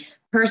and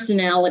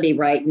personality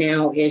right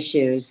now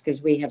issues,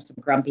 because we have some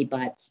grumpy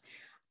butts.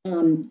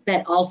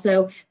 But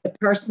also the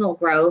personal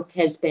growth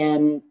has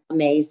been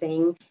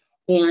amazing,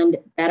 and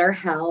better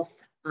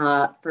health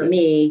for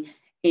me,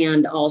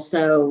 and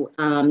also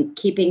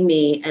keeping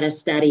me at a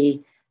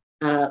steady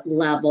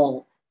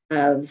level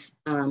of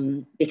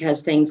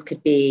because things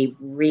could be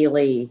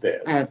really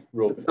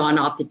gone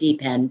off the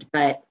deep end.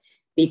 But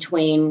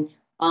between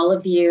all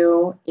of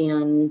you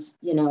and,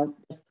 you know,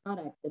 this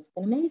product, it's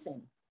been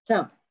amazing.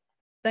 So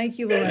thank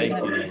you,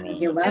 Lorraine.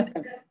 You're welcome.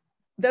 And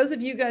those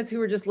of you guys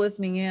who are just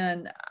listening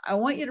in, I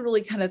want you to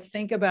really kind of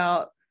think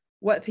about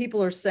what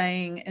people are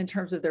saying in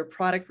terms of their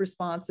product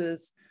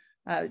responses.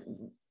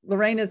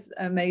 Lorraine is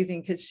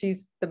amazing because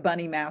she's the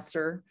bunny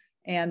master,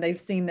 and they've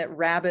seen that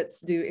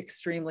rabbits do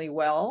extremely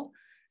well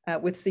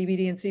with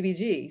CBD and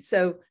CBG.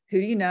 So who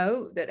do you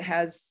know that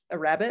has a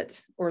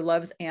rabbit or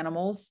loves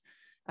animals?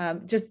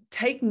 Just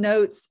take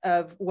notes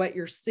of what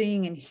you're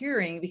seeing and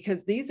hearing,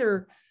 because these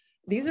are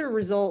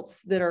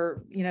results that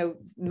are, you know,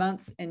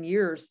 months and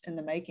years in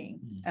the making.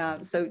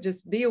 So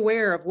just be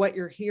aware of what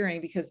you're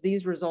hearing, because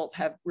these results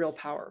have real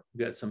power.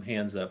 We've got some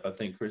hands up. I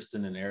think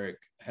Kristen and Eric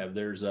have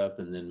theirs up,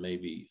 and then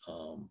maybe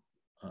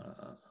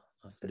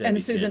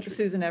and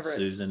Susan Everett.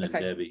 Susan and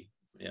Debbie.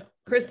 Yeah.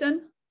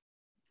 Kristen?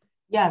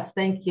 Yes,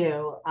 thank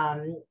you,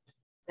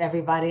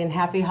 everybody, and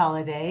happy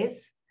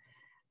holidays.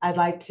 I'd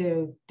like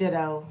to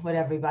ditto what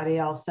everybody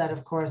else said.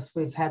 Of course,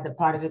 we've had the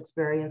product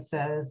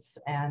experiences,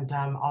 and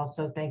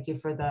also thank you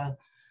for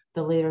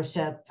the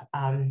leadership,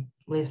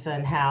 Lisa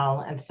and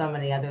Hal, and so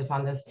many others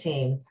on this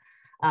team.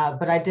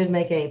 But I did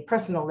make a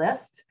personal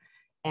list,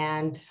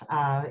 and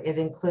it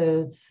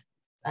includes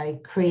a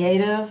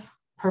creative,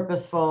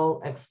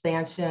 purposeful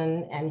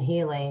expansion and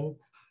healing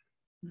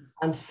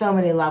on so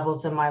many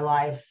levels in my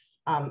life,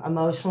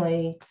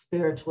 emotionally,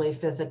 spiritually,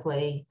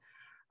 physically,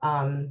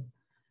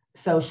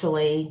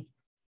 socially,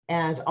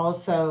 and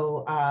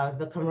also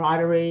the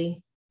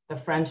camaraderie, the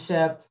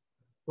friendship,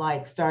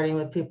 like starting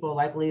with people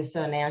like Lisa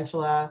and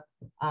Angela,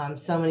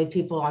 so many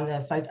people on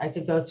this. I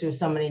could go through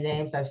so many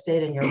names. I've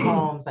stayed in your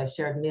homes, I've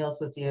shared meals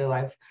with you,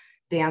 I've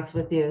danced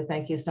with you.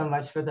 Thank you so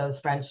much for those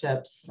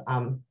friendships.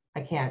 I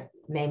can't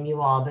name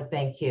you all, but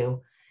thank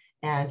you.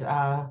 And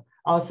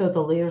also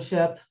the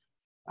leadership,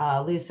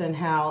 Lisa and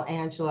Hal,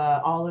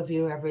 Angela, all of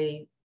you,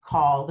 every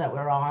call that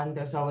we're on,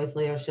 there's always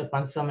leadership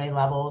on so many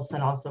levels,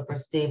 and also for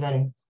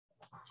Stephen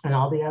and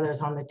all the others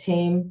on the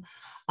team.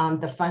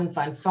 The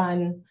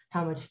fun,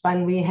 how much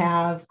fun we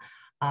have.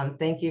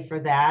 Thank you for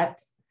that.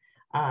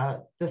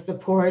 The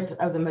support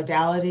of the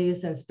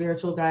modalities and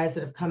spiritual guides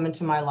that have come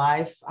into my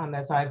life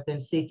as I've been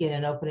seeking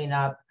and opening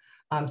up.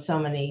 So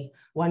many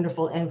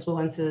wonderful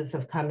influences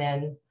have come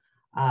in,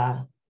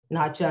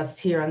 not just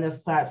here on this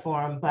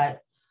platform,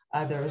 but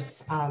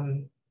others,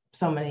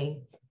 so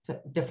many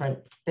different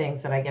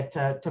things that I get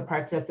to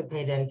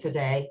participate in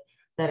today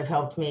that have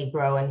helped me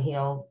grow and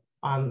heal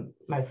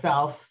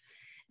myself.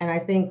 And I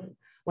think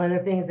one of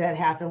the things that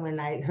happened when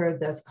I heard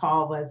this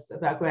call was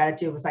about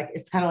gratitude was like,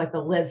 it's kind of like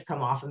the lids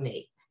come off of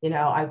me. You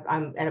know,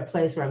 I'm at a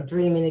place where I'm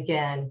dreaming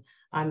again,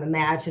 I'm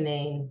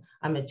imagining,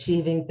 I'm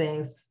achieving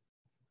things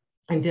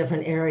in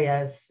different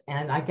areas.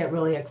 And I get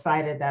really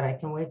excited that I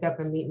can wake up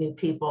and meet new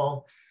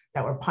people,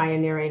 that we're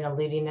pioneering a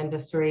leading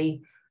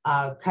industry.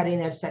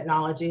 Cutting edge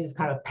technology is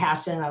kind of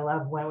passion. I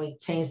love when we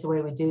change the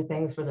way we do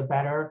things for the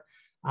better.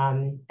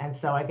 And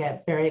so I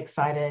get very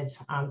excited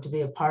to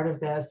be a part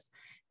of this,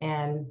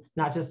 and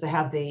not just to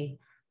have the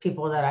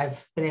people that I've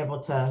been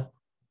able to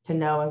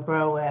know and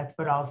grow with,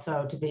 but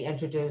also to be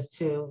introduced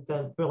to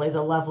the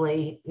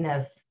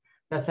loveliness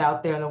that's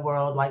out there in the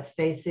world, like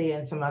Stacy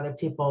and some other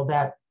people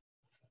that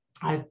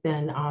I've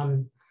been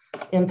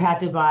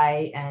impacted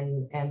by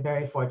and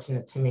very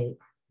fortunate to meet.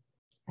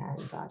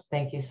 And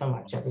thank you so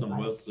much,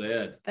 everybody. Well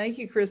said. Thank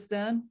you,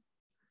 Kristen.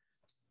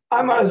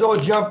 I might as well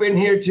jump in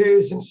here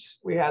too, since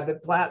we had the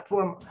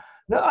platform.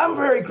 No, I'm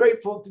very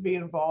grateful to be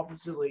involved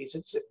with Zilis.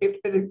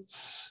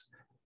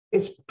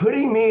 It's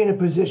putting me in a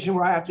position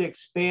where I have to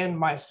expand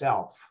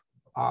myself.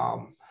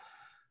 I'm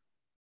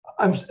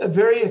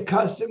very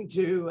accustomed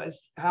to, as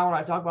Hal and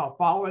I talk about,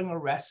 following a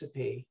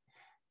recipe,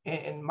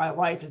 and my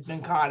life has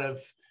been kind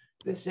of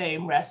the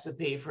same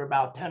recipe for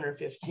about 10 or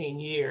 15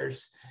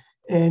 years.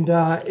 And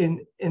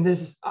in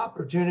this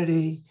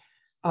opportunity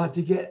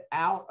to get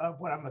out of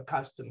what I'm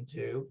accustomed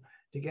to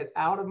get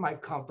out of my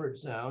comfort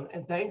zone.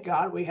 And thank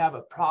God we have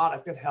a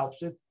product that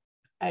helps with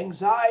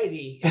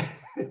anxiety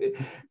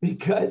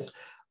because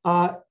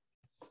I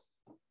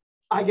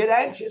get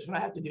anxious when I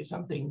have to do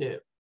something new.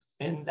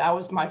 And that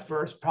was my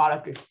first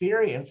product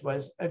experience,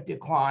 was a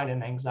decline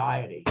in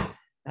anxiety.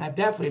 And I've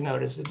definitely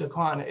noticed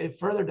a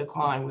further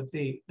decline with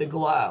the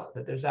glow,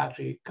 that there's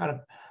actually kind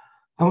of,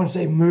 I wouldn't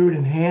say mood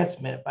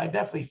enhancement, but I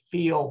definitely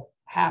feel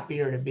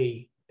happier to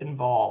be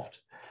involved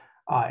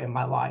in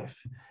my life.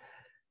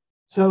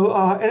 So,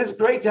 and it's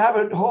great to have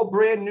a whole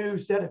brand new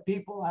set of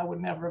people I would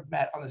never have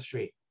met on the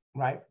street,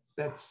 right?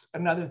 That's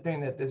another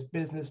thing that this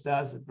business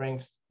does. It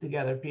brings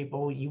together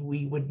people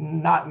we would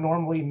not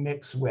normally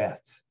mix with.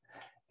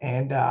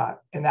 And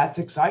that's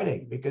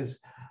exciting because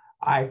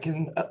I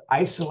can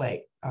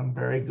isolate. I'm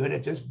very good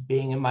at just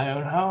being in my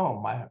own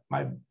home.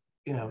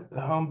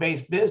 The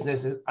home-based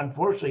business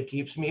unfortunately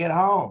keeps me at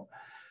home.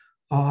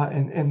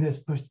 And this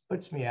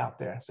puts me out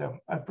there. So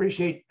I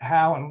appreciate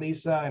Hal and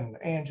Lisa and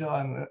Angela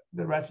and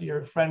the rest of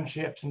your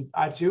friendships. And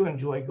I too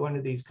enjoy going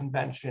to these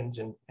conventions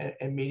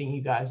and meeting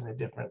you guys in a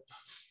different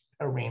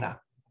arena.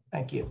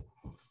 Thank you.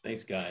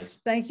 Thanks, guys.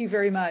 Thank you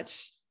very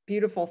much.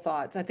 Beautiful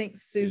thoughts. I think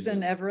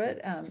Susan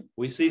Everett.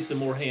 We see some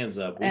more hands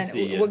up.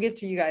 We'll get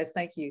to you guys.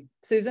 Thank you.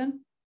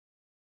 Susan?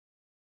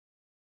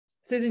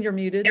 Susan, you're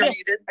muted. Yes,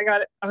 I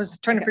got it. I was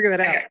trying to figure that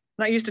out.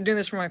 Not used to doing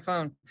this from my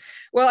phone.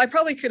 Well, I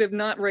probably could have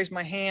not raised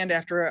my hand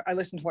after I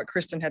listened to what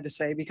Kristen had to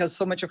say, because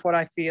so much of what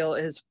I feel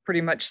is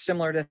pretty much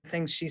similar to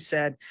things she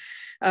said.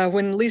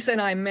 When Lisa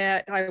and I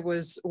met, I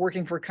was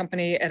working for a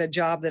company at a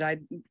job that I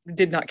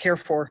did not care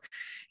for.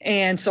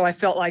 And so I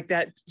felt like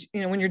that,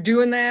 when you're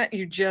doing that,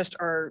 you're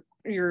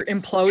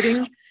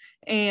imploding.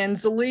 And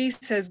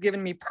Zilis has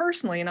given me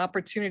personally an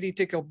opportunity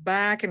to go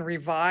back and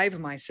revive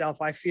myself.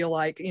 I feel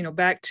like,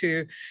 back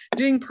to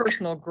doing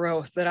personal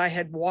growth that I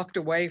had walked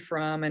away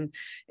from,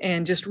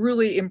 and just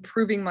really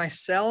improving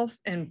myself.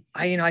 And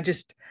I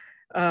just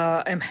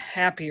am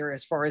happier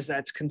as far as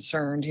that's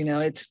concerned.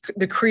 It's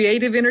the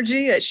creative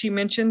energy that she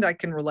mentioned. I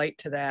can relate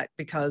to that,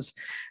 because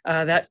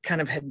that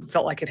kind of had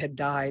felt like it had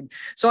died.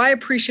 So I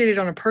appreciate it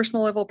on a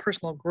personal level,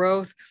 personal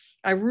growth.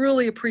 I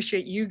really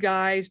appreciate you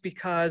guys,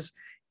 because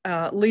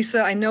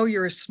Lisa, I know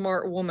you're a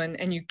smart woman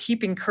and you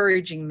keep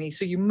encouraging me.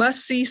 So you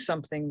must see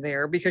something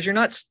there, because you're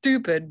not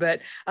stupid,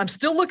 but I'm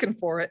still looking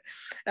for it.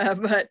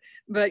 But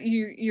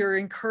your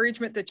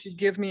encouragement that you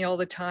give me all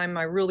the time,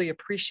 I really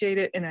appreciate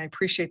it. And I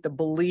appreciate the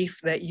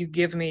belief that you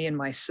give me in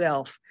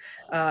myself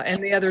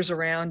and the others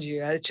around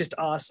you. It's just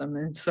awesome.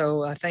 And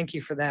so thank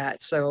you for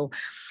that. So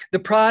the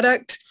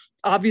product,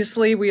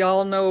 obviously, we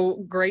all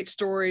know great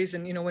stories.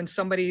 And, when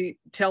somebody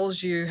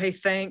tells you, hey,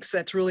 thanks,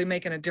 that's really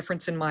making a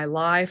difference in my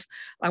life,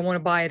 I want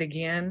to buy it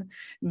again,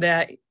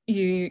 that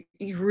you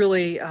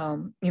really,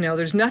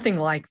 there's nothing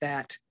like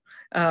that.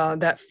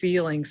 That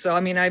feeling. So,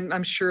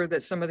 I'm sure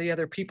that some of the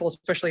other people,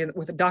 especially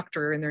with a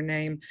doctor in their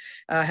name,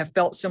 have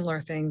felt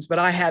similar things, but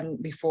I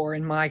hadn't before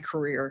in my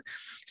career.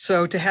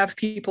 So to have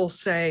people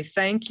say,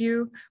 thank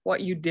you,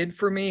 what you did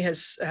for me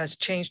has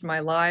changed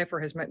my life,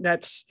 or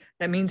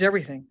that means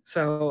everything.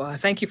 So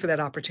thank you for that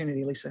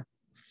opportunity, Lisa.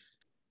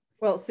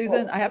 Well,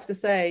 Susan, I have to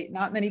say,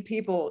 not many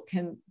people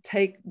can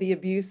take the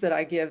abuse that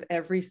I give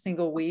every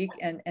single week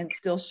and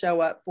still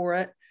show up for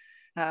it.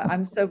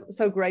 I'm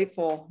so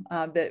grateful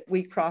that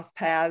we crossed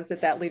paths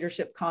at that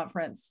leadership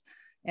conference.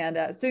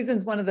 And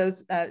Susan's one of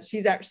those,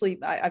 she's actually,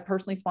 I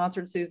personally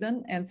sponsored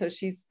Susan. And so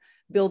she's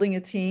building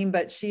a team,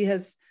 but she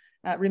has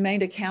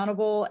remained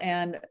accountable.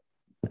 And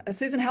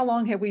Susan, how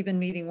long have we been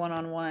meeting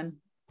one-on-one?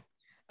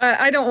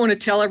 I don't want to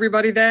tell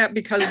everybody that,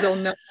 because they'll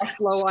know how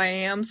slow I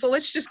am. So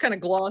let's just kind of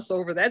gloss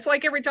over that. It's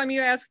like every time you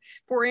ask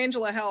poor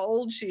Angela how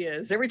old she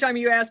is, every time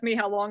you ask me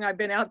how long I've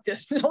been out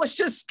this, let's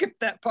just skip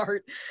that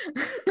part.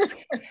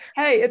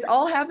 Hey, it's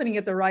all happening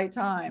at the right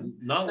time.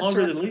 Not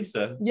longer than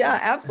Lisa. Yeah,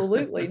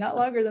 absolutely. Not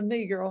longer than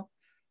me, girl.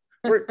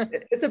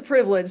 It's a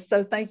privilege.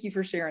 So thank you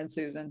for sharing,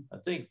 Susan. I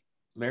think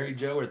Mary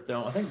Jo or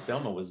Thelma. I think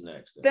Thelma was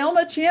next.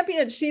 Thelma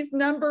Champion. She's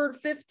number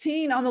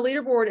 15 on the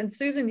leaderboard. And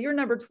Susan, you're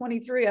number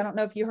 23. I don't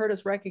know if you heard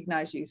us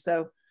recognize you.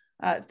 So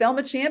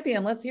Thelma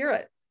Champion, let's hear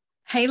it.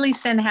 Hey,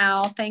 Lisa and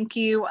Hal, thank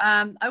you.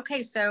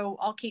 Okay, so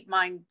I'll keep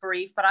mine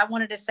brief, but I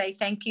wanted to say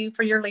thank you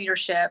for your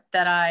leadership,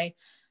 that I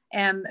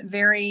am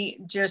very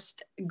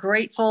just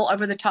grateful,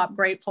 over the top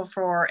grateful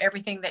for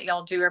everything that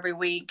y'all do every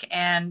week.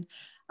 And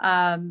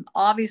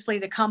obviously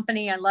the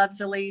company, I love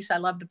Zilis. I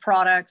love the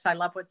products. I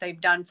love what they've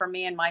done for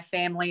me and my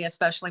family,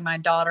 especially my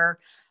daughter.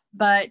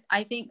 But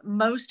I think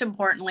most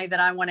importantly that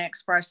I want to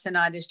express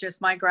tonight is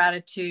just my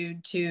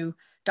gratitude to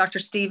Dr.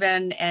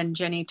 Stephen and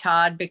Jenny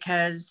Todd,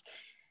 because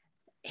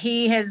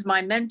he is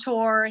my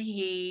mentor.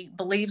 He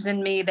believes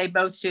in me. They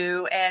both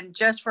do. And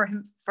just for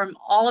him, from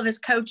all of his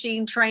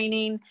coaching,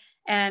 training,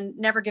 and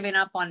never giving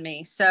up on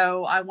me.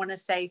 So I want to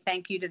say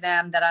thank you to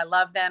them, that I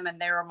love them and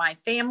they are my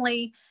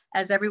family,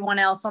 as everyone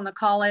else on the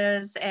call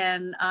is.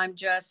 And I'm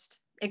just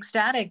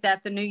ecstatic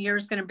that the new year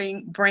is going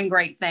to bring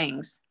great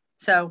things.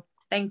 So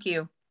thank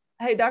you.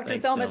 Hey, Dr.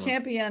 Thelma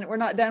Champion, we're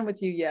not done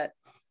with you yet.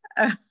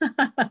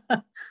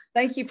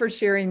 Thank you for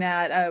sharing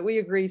that. We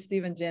agree,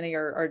 Steve and Jenny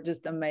are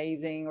just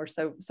amazing. We're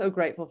so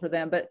grateful for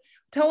them. But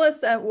tell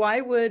us,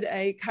 why would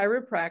a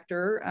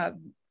chiropractor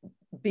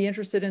be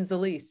interested in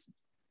Zilis?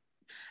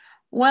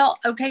 Well,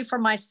 okay, for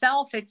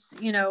myself, it's,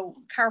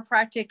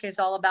 chiropractic is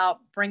all about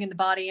bringing the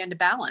body into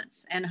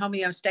balance and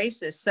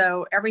homeostasis.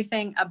 So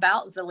everything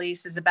about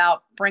Zilis is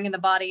about bringing the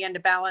body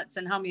into balance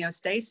and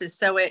homeostasis.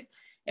 So it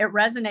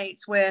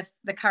resonates with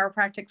the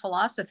chiropractic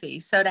philosophy.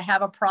 So to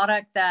have a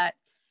product that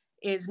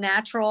is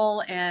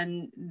natural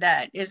and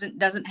that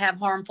doesn't have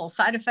harmful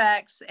side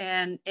effects,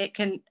 and it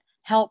can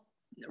help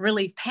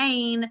relieve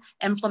pain,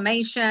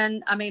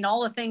 inflammation.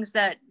 All the things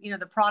that,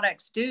 the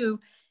products do.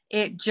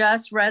 It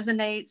just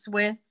resonates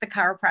with the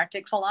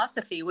chiropractic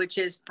philosophy, which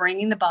is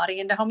bringing the body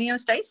into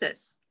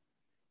homeostasis.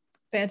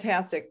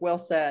 Fantastic. Well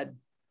said.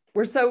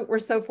 We're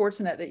so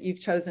fortunate that you've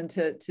chosen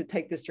to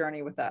take this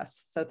journey with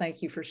us. So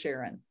thank you for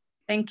sharing.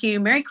 Thank you.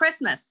 Merry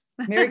Christmas.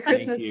 Merry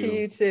Christmas to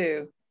you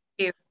too.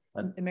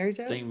 Thank you. Mary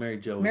Jo? I think Mary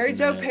Jo. Mary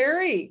Jo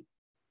Perry.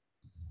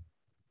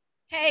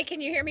 Hey, can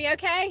you hear me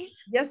okay?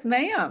 Yes,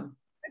 ma'am.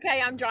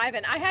 Okay, I'm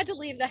driving. I had to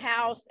leave the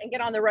house and get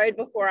on the road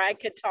before I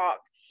could talk,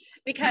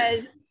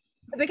 because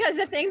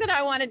the thing that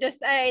I wanted to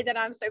say that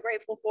I'm so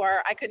grateful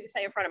for, I couldn't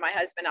say in front of my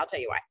husband. I'll tell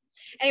you why.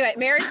 Anyway,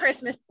 Merry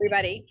Christmas,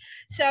 everybody.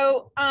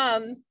 So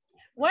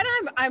what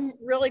I'm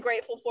really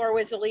grateful for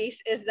with Zilis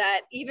is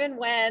that even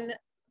when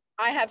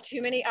I have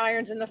too many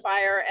irons in the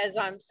fire, as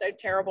I'm so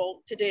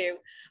terrible to do,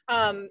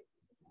 I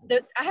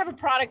have a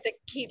product that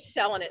keeps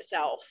selling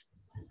itself.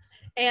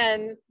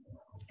 And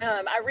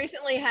I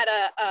recently had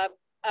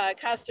a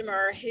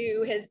customer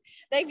who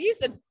they've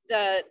used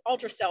the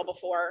Ultracell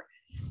before,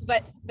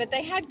 but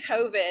they had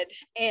COVID,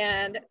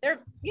 and they're,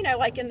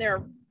 like in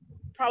their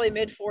probably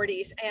mid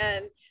 40s,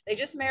 and they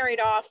just married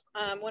off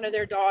one of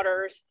their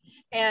daughters,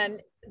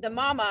 and the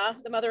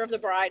mother of the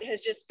bride,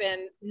 has just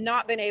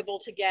not been able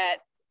to get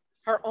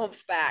her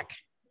oomph back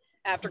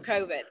after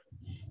COVID.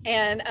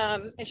 And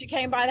she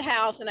came by the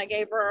house, and I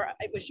gave her,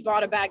 she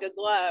bought a bag of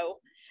Glow.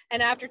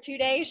 And after 2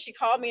 days, she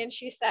called me and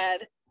she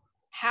said,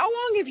 "How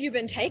long have you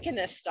been taking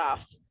this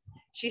stuff?"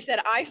 She said,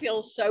 "I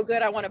feel so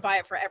good. I want to buy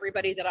it for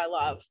everybody that I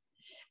love."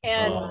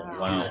 And,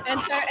 wow.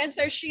 and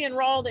so she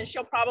enrolled, and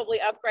she'll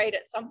probably upgrade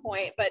at some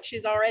point, but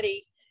she's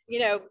already,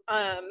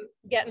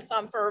 getting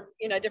some for,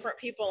 different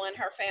people in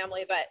her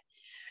family. But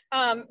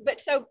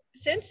so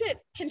since it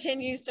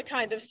continues to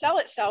kind of sell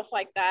itself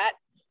like that,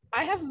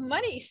 I have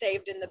money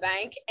saved in the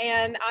bank,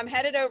 and I'm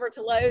headed over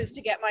to Lowe's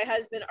to get my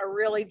husband a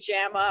really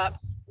jam up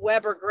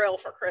Weber grill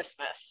for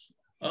Christmas.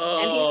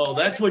 Oh,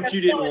 that's what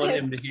you didn't want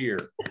him to hear.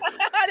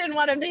 I didn't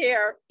want him to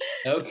hear.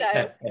 Okay.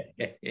 So,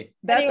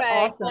 that's anyway,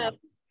 awesome.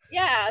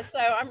 Yeah, so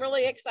I'm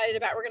really excited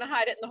about. We're going to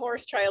hide it in the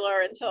horse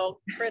trailer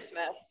until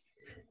Christmas.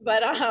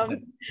 But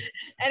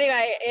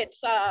anyway,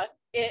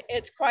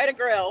 it's quite a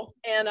grill,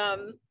 and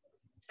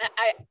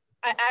I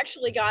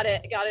actually got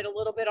it a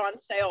little bit on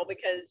sale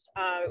because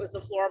it was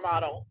the floor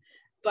model.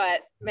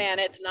 But man,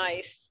 it's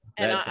nice,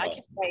 and I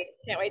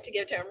can't wait to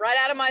give it to him right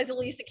out of my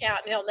Zilis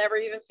account, and he'll never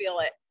even feel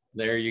it.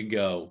 There you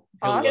go.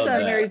 Awesome,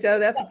 Mary Jo.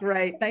 That's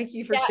great. Thank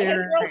you for sharing.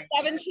 His girl's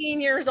 17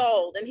 years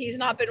old, and he's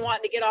not been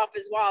wanting to get off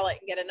his wallet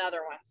and get another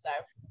one. So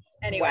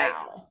anyway,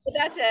 but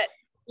that's it.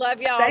 Love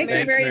y'all. Thank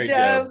you, Mary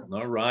Jo.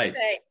 All right.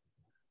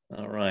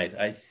 All right.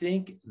 I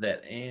think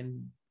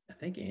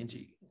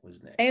Angie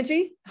was next.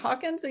 Angie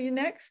Hawkins, are you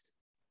next?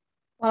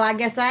 Well, I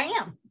guess I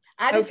am.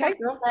 I just want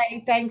to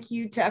say thank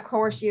you to, of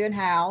course, you and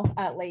Hal,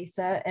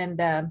 Lisa,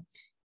 and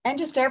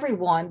just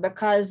everyone,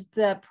 because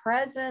the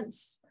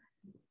presence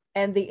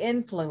and the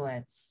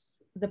influence,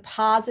 the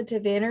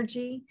positive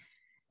energy,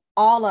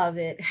 all of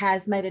it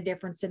has made a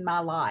difference in my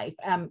life.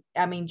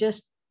 I mean,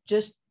 just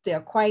the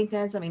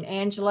acquaintance,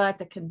 Angela at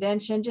the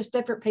convention, just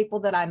different people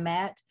that I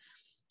met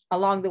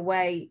along the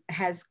way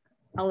has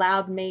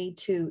allowed me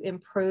to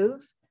improve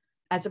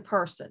as a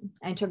person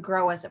and to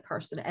grow as a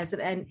person, as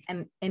an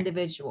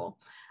individual.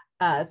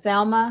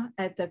 Thelma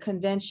at the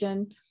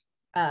convention,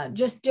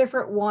 just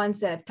different ones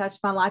that have touched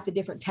my life, the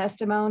different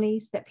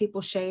testimonies that people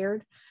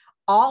shared.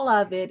 All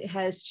of it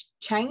has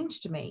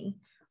changed me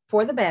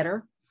for the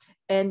better.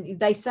 And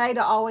they say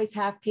to always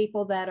have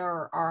people that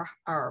are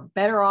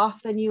better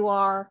off than you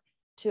are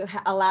to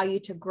allow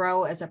you to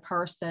grow as a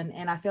person.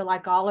 And I feel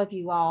like all of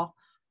you all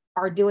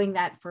are doing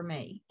that for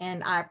me.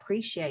 And I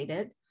appreciate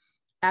it.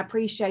 I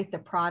appreciate the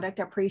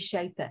product. I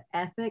appreciate the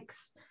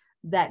ethics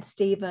that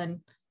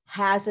Stephen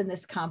has in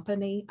this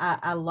company.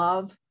 I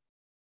love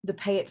the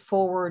Pay It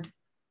Forward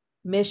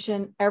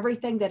mission,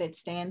 everything that it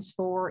stands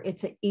for.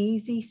 It's an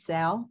easy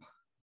sell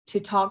to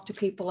talk to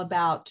people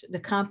about the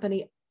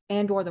company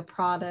and or the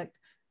product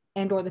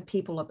and or the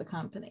people of the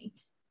company.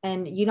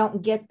 And you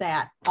don't get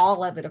that,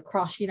 all of it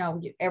across,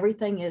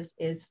 everything is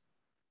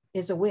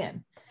a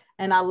win.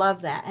 And I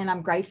love that. And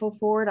I'm grateful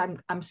for it.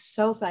 I'm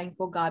so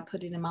thankful God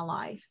put it in my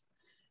life.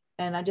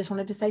 And I just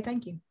wanted to say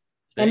thank you.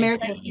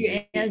 Thank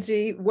you,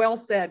 Angie. Well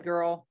said,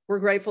 girl. We're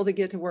grateful to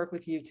get to work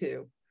with you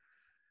too.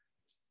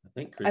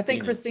 I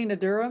think Christina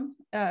Durham.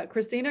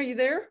 Christina, are you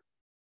there?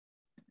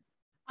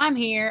 I'm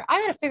here.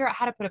 I got to figure out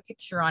how to put a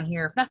picture on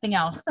here, if nothing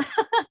else.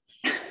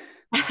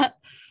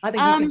 I think you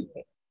can.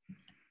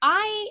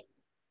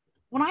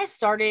 When I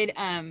started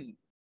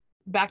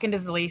back into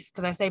Zilis,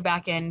 because I say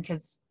back in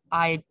because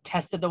I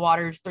tested the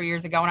waters 3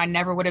 years ago, and I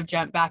never would have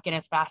jumped back in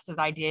as fast as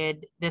I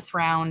did this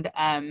round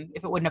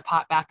if it wouldn't have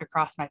popped back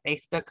across my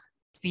Facebook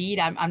feed.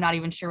 I'm not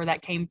even sure where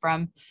that came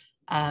from.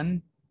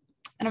 And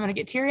I'm going to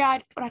get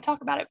teary-eyed when I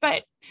talk about it.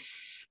 But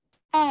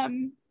at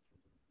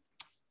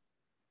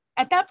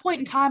that point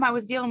in time, I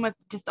was dealing with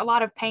just a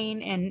lot of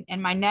pain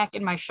in my neck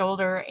and my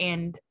shoulder,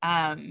 and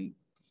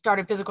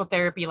started physical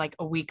therapy like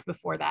a week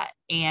before that.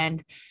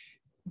 And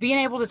being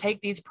able to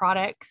take these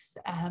products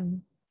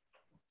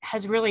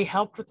has really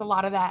helped with a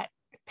lot of that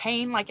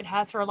pain, like it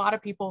has for a lot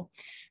of people.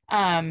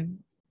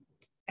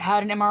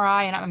 Had an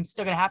MRI, and I'm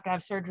still going to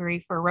have surgery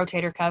for a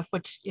rotator cuff,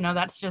 which,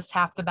 that's just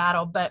half the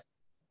battle. But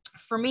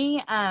for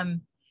me,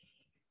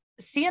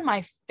 seeing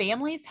my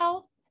family's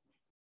health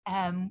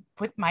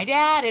with my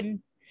dad, and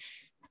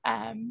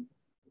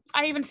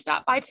I even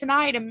stopped by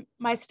tonight, and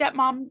my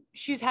stepmom,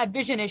 she's had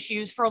vision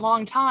issues for a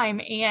long time,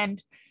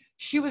 and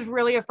she was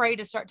really afraid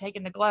to start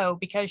taking the Glow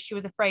because she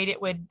was afraid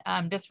it would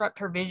disrupt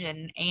her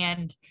vision.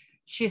 And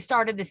she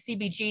started the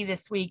CBG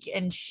this week,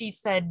 and she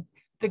said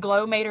the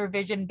Glow made her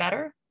vision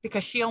better.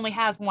 because she only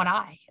has one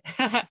eye.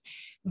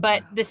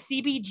 But the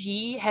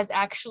CBG has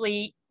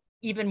actually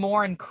even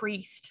more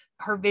increased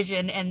her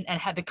vision and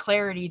had the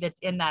clarity that's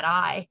in that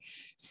eye.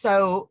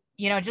 So,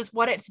 you know, just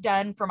what it's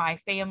done for my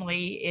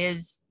family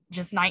is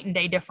just night and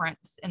day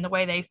difference in the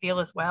way they feel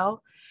as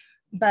well.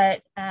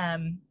 But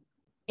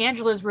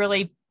Angela's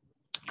really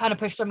kind of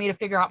pushed on me to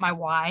figure out my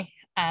why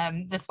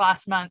this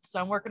last month. So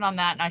I'm working on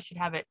that, and I should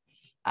have it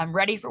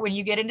ready for when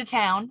you get into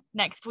town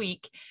next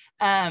week.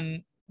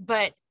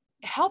 But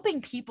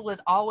helping people has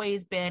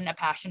always been a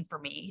passion for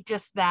me.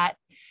 Just that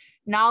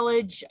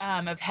knowledge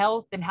of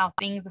health and how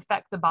things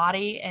affect the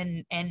body,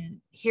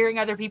 and hearing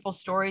other people's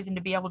stories, and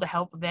to be able to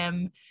help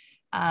them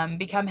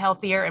become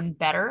healthier and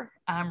better,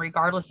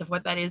 regardless of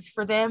what that is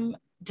for them.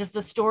 Just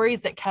the stories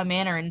that come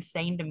in are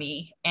insane to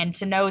me. And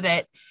to know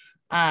that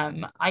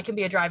I can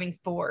be a driving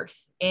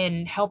force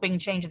in helping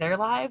change their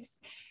lives.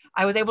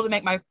 I was able to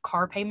make my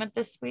car payment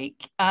this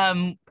week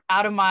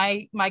out of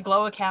my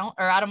Glow account,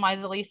 or out of my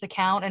Zilis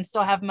account, and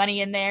still have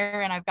money in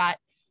there. And I've got,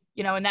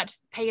 you know, and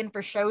that's paying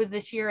for shows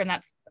this year, and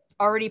that's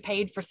already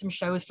paid for some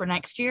shows for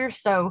next year.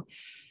 So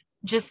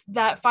just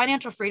that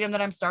financial freedom that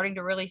I'm starting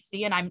to really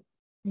see, and I'm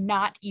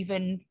not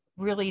even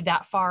really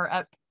that far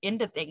up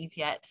into things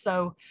yet.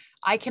 So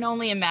I can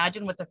only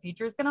imagine what the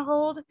future is going to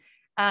hold.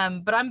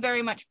 But I'm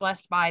very much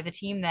blessed by the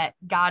team that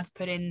God's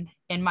put in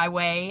my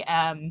way.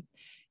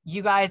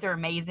 You guys are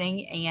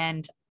amazing,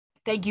 and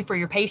thank you for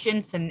your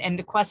patience and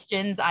the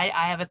questions. I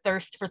have a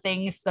thirst for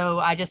things, so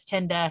I just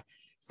tend to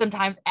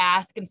sometimes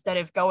ask instead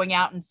of going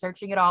out and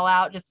searching it all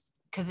out, just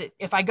because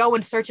if I go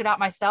and search it out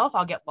myself,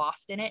 I'll get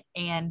lost in it,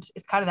 and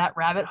it's kind of that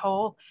rabbit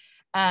hole.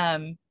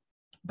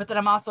 But then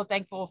I'm also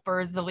thankful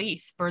for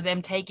Zilis, for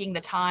them taking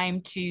the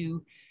time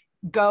to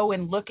go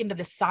and look into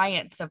the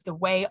science of the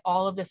way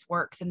all of this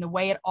works and the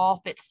way it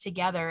all fits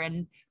together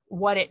and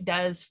what it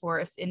does for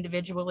us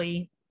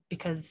individually,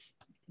 because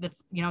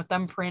that's, you know,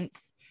 thumbprints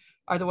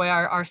are the way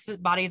our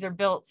bodies are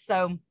built.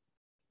 So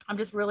I'm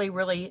just really,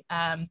 really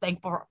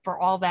thankful for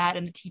all that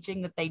and the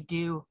teaching that they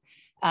do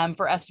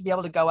for us to be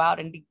able to go out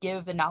and to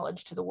give the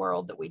knowledge to the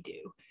world that we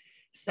do.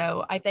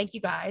 So I thank you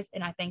guys,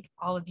 and I thank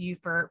all of you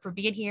for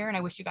being here, and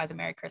I wish you guys a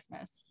Merry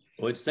Christmas.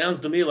 Well, it sounds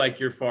to me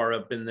like you're far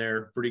up in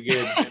there pretty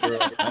good,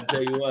 girl. I'll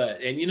tell you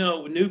what. And, you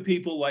know, new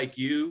people like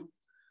you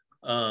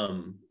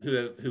who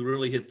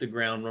really hit the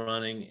ground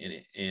running,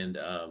 and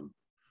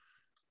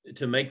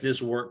to make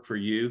this work for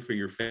you, for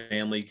your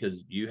family,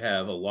 because you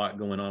have a lot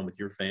going on with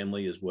your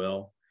family as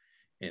well,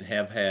 and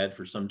have had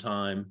for some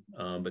time.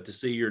 But to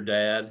see your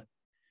dad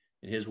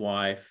and his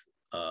wife,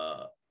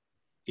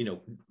 you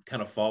know,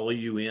 kind of follow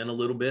you in a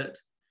little bit,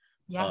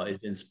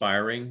 is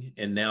inspiring.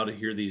 And now to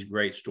hear these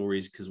great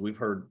stories, because we've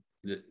heard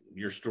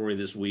your story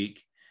this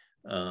week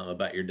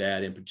about your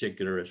dad in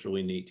particular. It's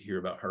really neat to hear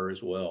about her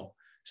as well.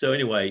 So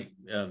anyway,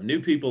 new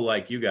people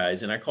like you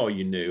guys, and I call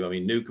you new, I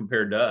mean, new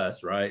compared to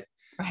us, right?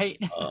 Right.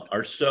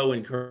 Are so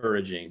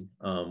encouraging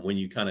when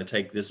you kind of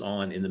take this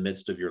on in the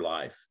midst of your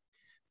life.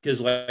 Because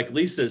like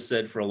Lisa has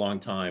said for a long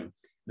time,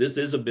 this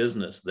is a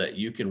business that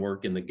you can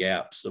work in the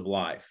gaps of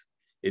life.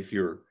 If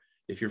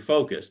you're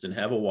focused and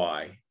have a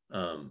why,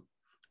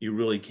 you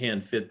really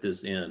can fit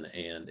this in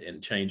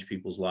and change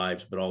people's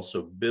lives, but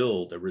also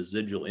build a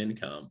residual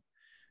income,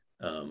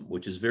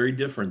 which is very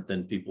different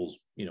than people's,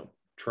 you know,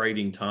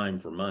 trading time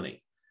for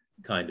money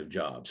kind of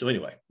job. So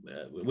anyway,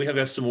 we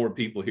have some more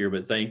people here,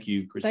 but thank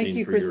you, Christine. Thank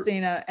you,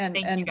 Christina. And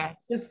you guys.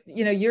 Just,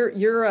 you know,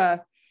 you're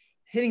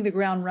hitting the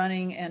ground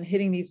running and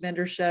hitting these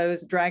vendor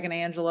shows, dragging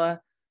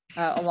Angela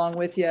along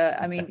with you.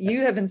 I mean,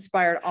 you have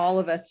inspired all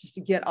of us just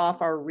to get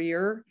off our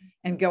rear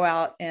and go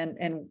out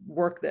and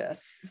work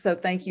this. So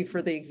thank you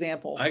for the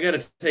example. I got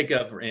to take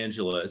up for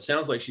Angela. It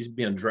sounds like she's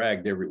being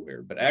dragged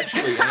everywhere, but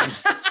actually she's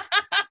not.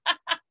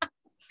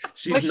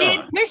 She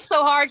didn't push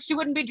so hard, she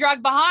wouldn't be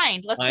dragged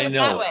behind. Let's put it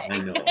that way. I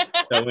know.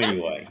 So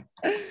anyway.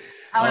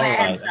 I want to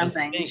add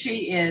something.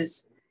 She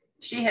has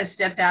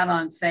stepped out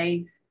on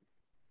faith.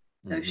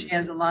 So she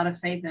has a lot of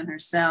faith in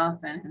herself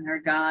and in her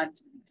God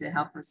to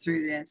help her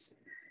through this.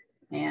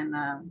 And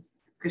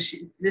because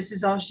this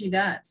is all she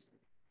does.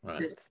 Right.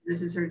 This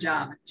is her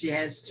job. She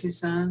has 2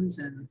 sons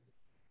and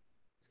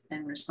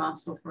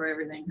responsible for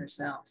everything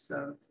herself.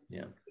 So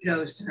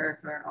kudos to her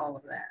for all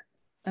of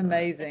that.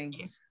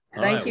 Amazing.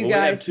 Thank you,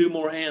 guys. We have 2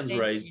 more hands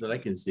raised that I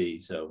can see.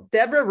 So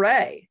Deborah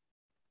Ray.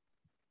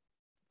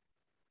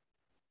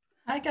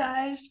 Hi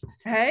guys.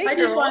 Hey. I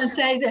just want to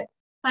say that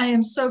I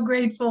am so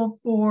grateful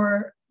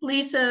for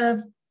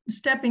Lisa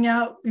stepping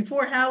out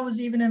before Hal was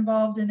even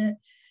involved in it.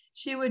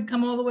 She would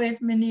come all the way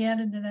from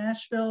Indiana to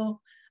Nashville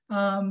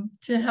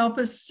to help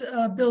us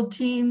build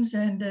teams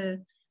and to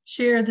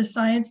share the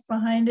science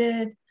behind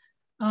it.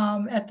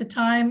 At the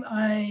time,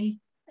 I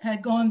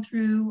had gone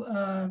through,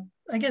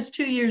 I guess,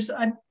 2 years.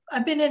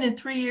 I've been in it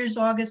 3 years,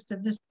 August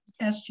of this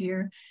past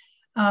year.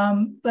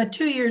 But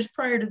 2 years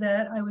prior to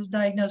that, I was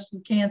diagnosed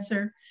with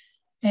cancer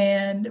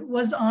and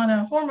was on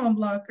a hormone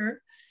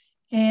blocker.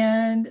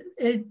 And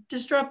it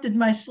disrupted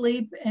my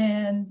sleep,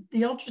 and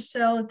the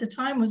Ultracell at the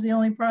time was the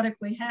only product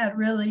we had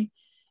really.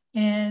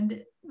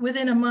 And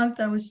within a month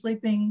I was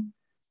sleeping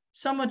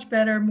so much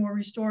better, more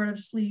restorative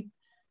sleep.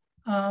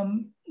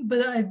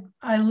 But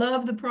I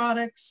love the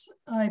products.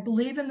 I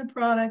believe in the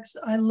products.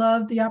 I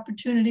love the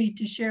opportunity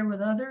to share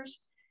with others.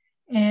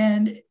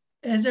 And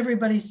as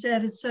everybody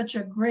said, it's such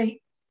a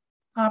great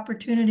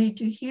opportunity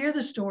to hear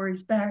the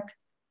stories back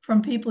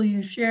from people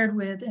you shared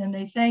with, and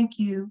they thank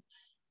you.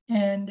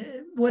 And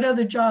what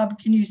other job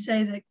can you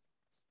say that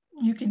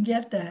you can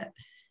get that?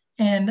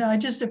 And I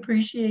just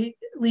appreciate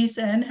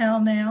Lisa and Hal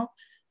now.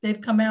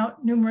 They've come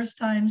out numerous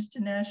times to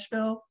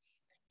Nashville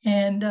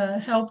and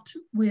helped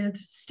with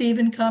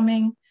Stephen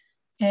coming.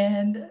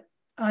 And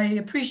I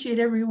appreciate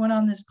everyone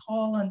on this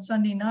call on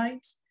Sunday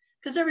nights,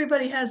 because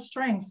everybody has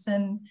strengths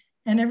and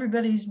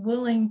everybody's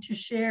willing to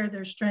share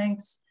their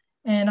strengths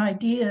and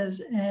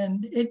ideas.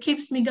 And it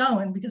keeps me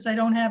going because I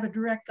don't have a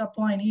direct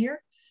upline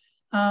here,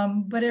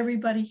 but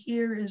everybody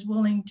here is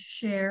willing to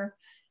share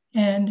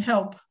and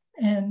help.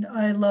 And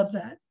I love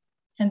that.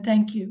 And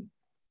thank you.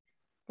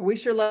 We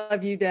sure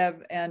love you,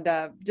 Deb, and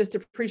just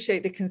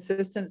appreciate the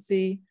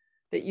consistency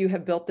that you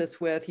have built this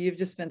with. You've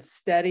just been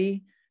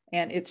steady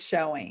and it's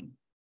showing.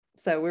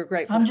 So we're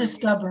grateful. I'm just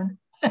stubborn.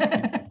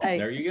 Hey,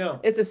 there you go.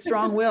 It's a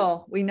strong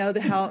will. We know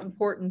how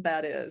important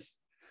that is.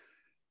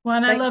 Well,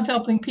 and I love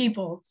helping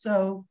people.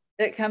 So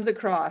it comes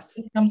across.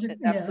 It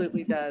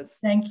absolutely does.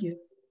 Thank you.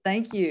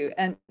 Thank you.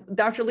 And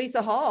Dr.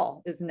 Lisa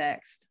Hall is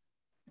next.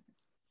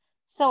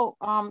 So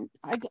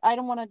I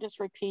don't want to just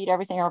repeat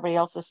everything everybody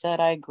else has said.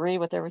 I agree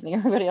with everything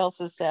everybody else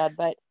has said,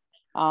 but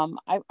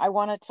I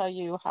want to tell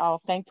you how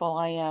thankful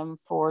I am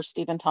for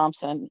Stephen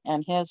Thompson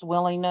and his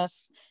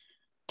willingness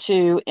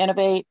to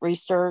innovate,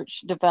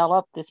 research,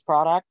 develop this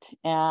product.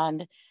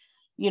 And,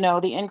 you know,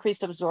 the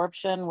increased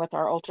absorption with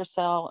our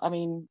ultracell. I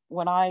mean,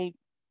 when I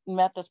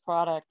met this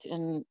product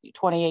in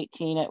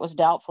 2018, it was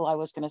doubtful I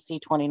was going to see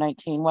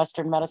 2019.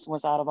 Western medicine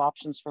was out of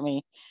options for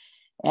me.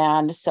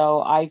 And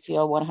so I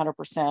feel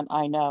 100%,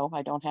 I know,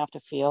 I don't have to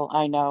feel,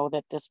 I know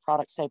that this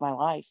product saved my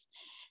life.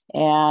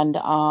 And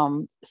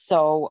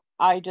so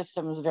I just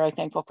am very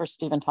thankful for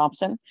Stephen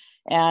Thompson.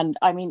 And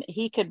I mean,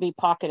 he could be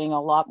pocketing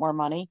a lot more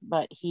money,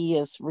 but he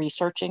is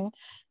researching,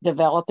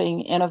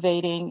 developing,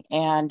 innovating,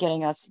 and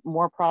getting us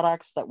more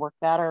products that work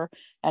better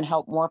and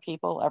help more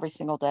people every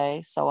single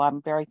day. So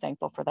I'm very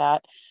thankful for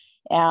that.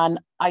 And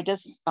I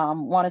just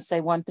want to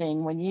say one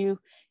thing.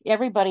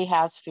 Everybody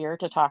has fear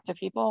to talk to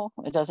people.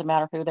 It doesn't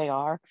matter who they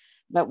are.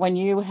 But when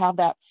you have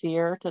that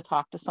fear to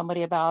talk to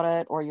somebody about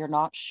it, or you're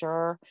not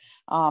sure,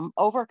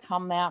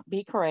 overcome that,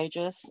 be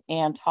courageous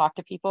and talk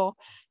to people,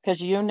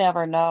 because you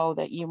never know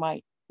that you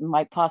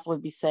might possibly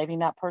be saving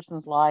that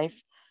person's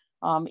life.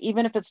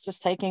 Even if it's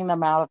just taking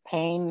them out of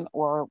pain,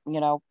 or,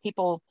 you know,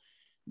 people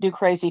do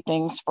crazy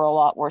things for a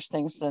lot worse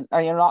things than,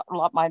 or a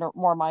lot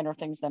more minor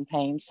things than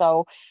pain.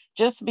 So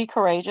just be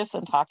courageous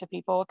and talk to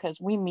people,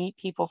 because we meet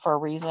people for a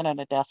reason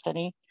and a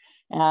destiny.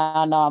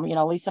 And, you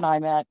know, Lisa and I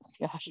met,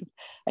 gosh,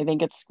 I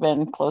think it's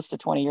been close to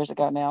 20 years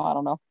ago now. I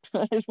don't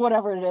know,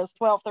 whatever it is,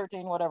 12,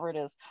 13, whatever it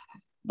is.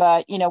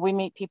 But, you know, we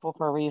meet people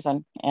for a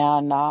reason.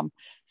 And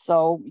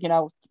so, you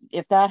know,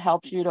 if that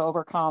helps you to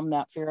overcome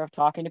that fear of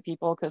talking to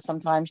people, because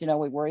sometimes, you know,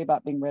 we worry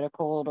about being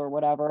ridiculed or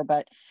whatever,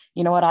 but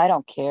you know what, I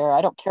don't care.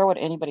 I don't care what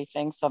anybody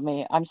thinks of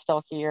me. I'm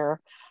still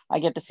here. I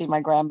get to see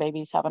my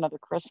grandbabies have another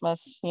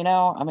Christmas, you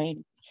know. I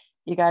mean,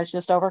 you guys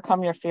just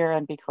overcome your fear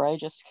and be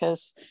courageous,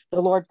 because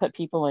the Lord put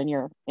people in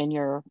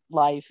your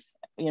life.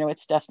 You know,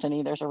 it's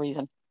destiny. There's a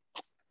reason.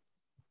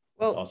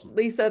 Well, awesome.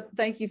 Lisa,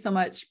 thank you so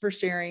much for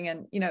sharing.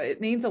 And, you know,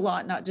 it means a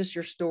lot, not just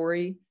your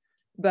story,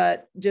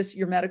 but just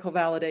your medical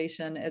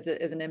validation as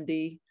an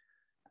MD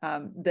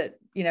that,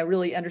 you know,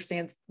 really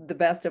understands the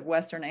best of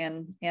Western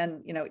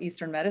and, you know,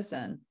 Eastern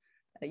medicine.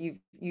 You've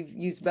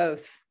used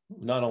both.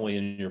 Not only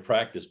in your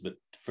practice, but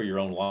for your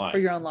own life. For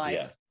your own life.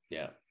 Yeah.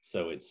 Yeah.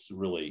 So it's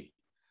really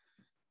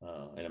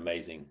an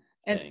amazing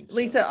and thing.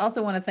 Lisa, I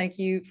also want to thank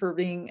you for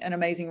being an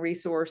amazing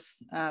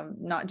resource,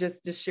 not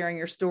just sharing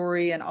your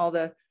story and all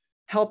the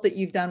help that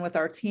you've done with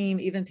our team,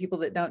 even people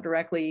that don't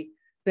directly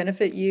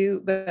benefit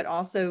you, but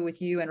also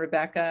with you and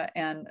Rebecca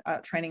and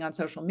training on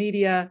social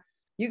media.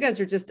 You guys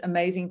are just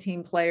amazing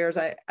team players.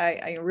 I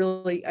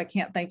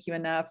can't thank you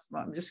enough.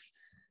 I'm just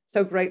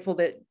so grateful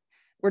that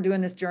we're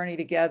doing this journey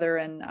together.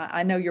 And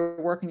I know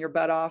you're working your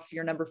butt off.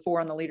 You're number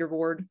 4 on the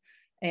leaderboard.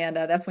 And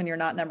that's when you're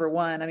not number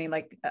 1. I mean,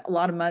 like a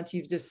lot of months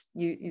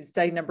you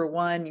stay number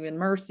 1, you and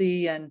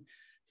Mercy. And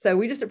so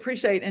we just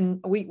appreciate, and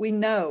we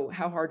know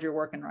how hard you're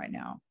working right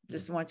now.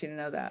 Just want you to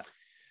know that.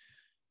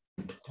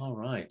 All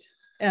right.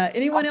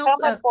 Anyone I'm else?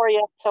 coming for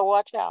you, so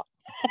watch out.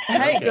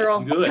 Hey, okay,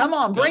 girl, good. Come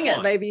on, bring Come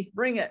it, baby,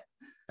 bring it.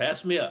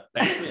 Pass me up.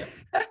 Pass me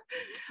up.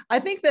 I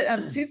think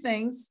that 2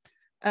 things.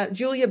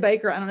 Julia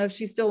Baker, I don't know if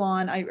she's still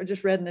on. I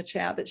just read in the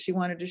chat that she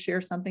wanted to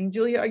share something.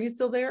 Julia, are you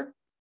still there?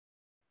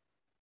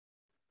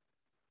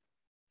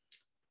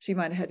 She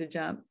might have had to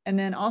jump. And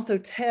then also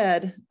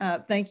Ted,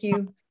 thank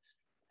you.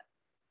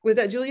 Was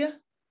that Julia?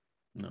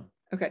 No.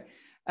 Okay.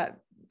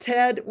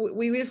 Ted,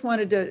 we just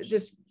wanted to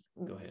just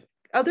go ahead.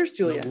 Oh, there's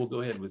Julia. No, we'll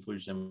go ahead with what you're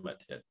saying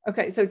about Ted.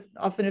 Okay, so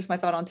I'll finish my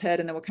thought on Ted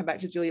and then we'll come back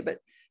to Julia. But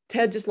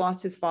Ted just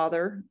lost his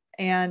father.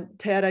 And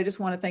Ted, I just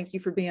want to thank you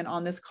for being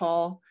on this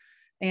call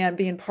and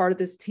being part of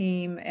this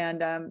team.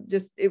 And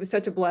it was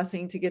such a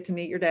blessing to get to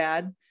meet your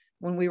dad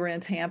when we were in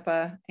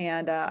Tampa.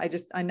 And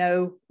I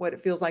know what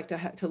it feels like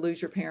to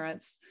lose your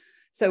parents.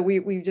 So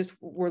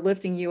we're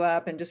lifting you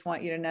up and just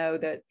want you to know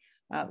that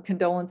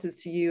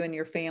condolences to you and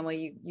your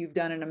family. You've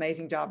done an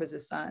amazing job as a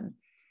son.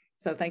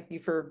 So thank you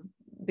for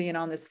being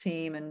on this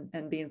team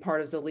and being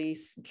part of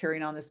Zilis,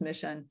 carrying on this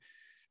mission.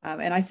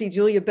 And I see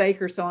Julia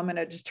Baker, so I'm going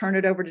to just turn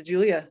it over to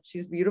Julia.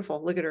 She's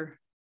beautiful. Look at her.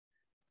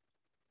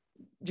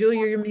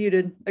 Julia, you're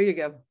muted. There you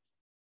go.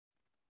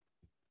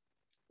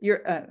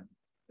 You're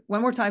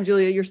one more time,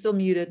 Julia. You're still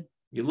muted.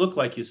 You look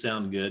like you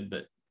sound good,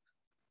 but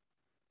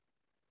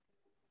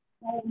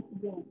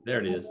there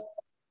it is.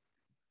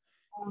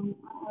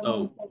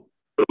 Oh,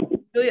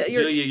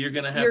 Julia, you're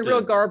going to have to. You're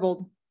real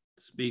garbled.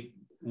 Speak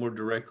more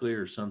directly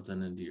or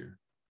something into your.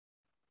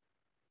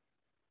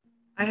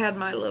 I had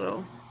my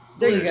little.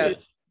 There you go.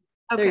 Okay.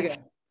 There you go.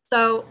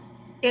 So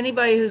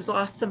anybody who's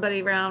lost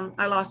somebody around,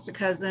 I lost a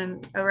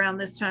cousin around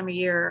this time of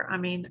year. I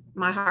mean,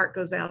 my heart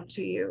goes out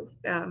to you.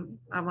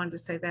 I wanted to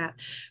say that,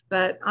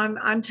 but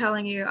I'm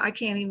telling you, I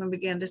can't even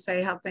begin to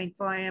say how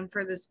thankful I am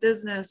for this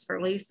business,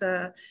 for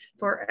Lisa,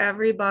 for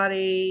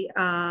everybody.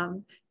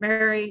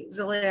 Mary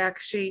Ziliak,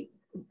 she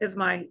is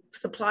my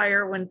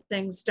supplier when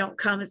things don't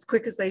come as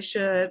quick as they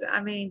should. I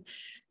mean,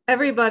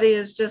 everybody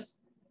is just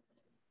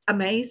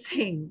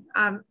amazing.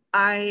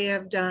 I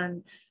have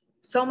done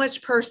so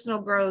much personal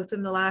growth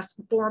in the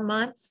last 4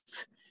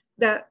 months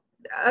that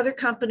other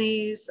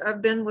companies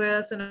I've been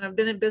with, and I've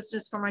been in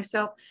business for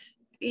myself,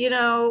 you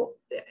know,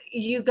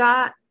 you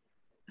got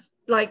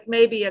like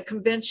maybe a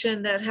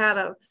convention that had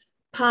a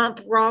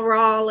pump,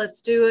 rah,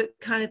 let's do it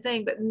kind of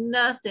thing, but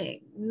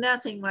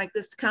nothing like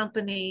this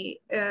company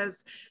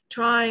is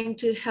trying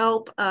to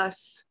help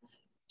us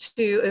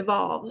to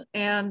evolve.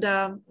 And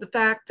the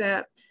fact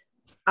that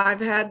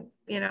I've had,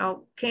 you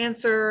know,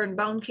 cancer and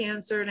bone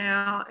cancer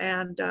now,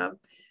 and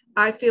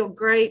I feel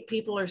great.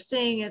 People are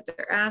seeing it.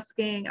 They're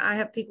asking. I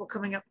have people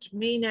coming up to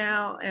me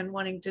now and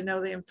wanting to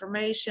know the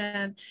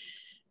information.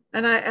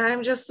 And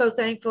I'm just so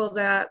thankful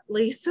that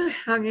Lisa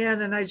hung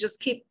in, and I just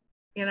keep,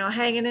 you know,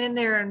 hanging in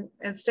there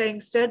and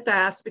staying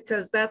steadfast,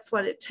 because that's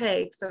what it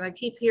takes. And I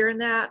keep hearing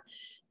that.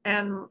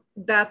 And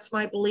that's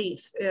my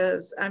belief,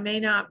 is I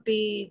may not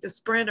be the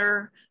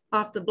sprinter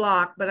off the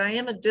block, but I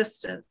am a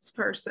distance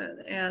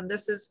person. And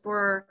this is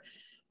for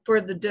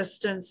the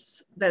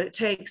distance that it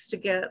takes to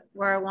get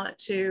where I want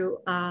to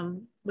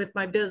with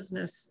my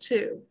business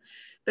too.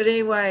 But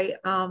anyway,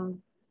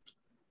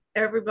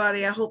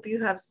 everybody, I hope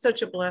you have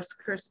such a blessed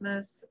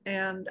Christmas.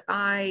 And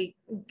I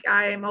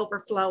am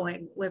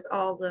overflowing with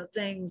all the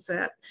things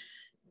that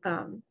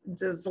the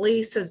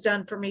Zilis has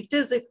done for me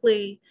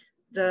physically,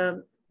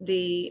 the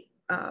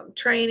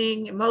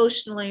training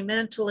emotionally,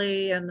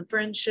 mentally, and the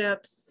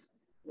friendships,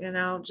 you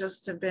know,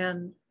 just have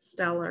been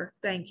stellar.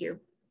 Thank you.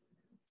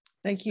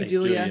 Thank you,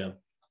 Julia.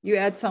 You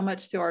add so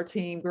much to our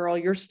team, girl.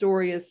 Your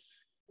story is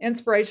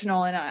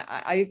inspirational, and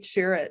I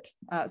share it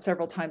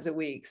several times a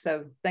week.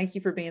 So thank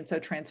you for being so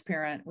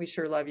transparent. We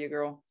sure love you,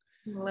 girl.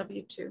 Love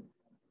you too.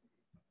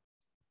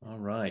 All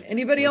right.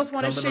 Anybody else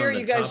want to share?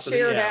 You guys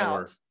share it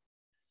out.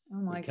 Oh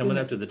my goodness. Coming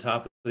up to the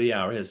top of the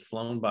hour, has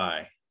flown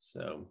by.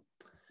 So,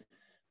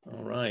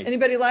 all right.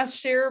 Anybody last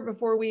share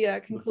before we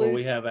conclude? Before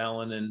we have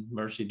Alan and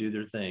Mercy do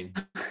their thing.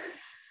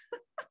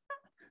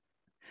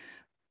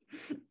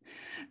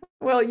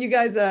 Well, you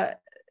guys,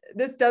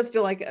 this does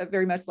feel like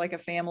very much like a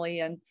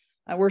family, and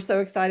we're so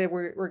excited.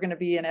 We're going to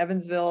be in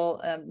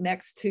Evansville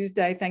next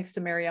Tuesday. Thanks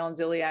to Mary Ellen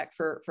Ziliak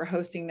for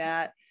hosting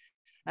that.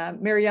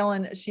 Mary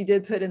Ellen, she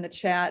did put in the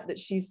chat that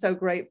she's so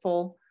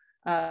grateful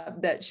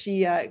that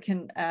she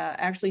can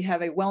actually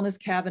have a wellness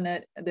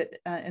cabinet that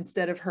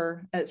instead of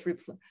her,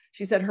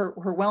 she said her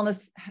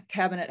wellness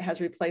cabinet has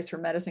replaced her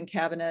medicine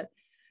cabinet,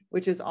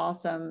 which is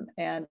awesome.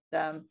 And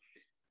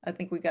I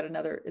think we got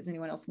another. Is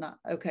anyone else not?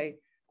 Okay.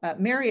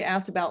 Mary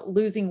asked about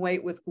losing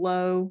weight with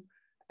Glow.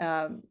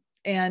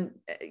 And,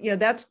 you know,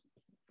 that's,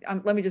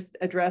 let me just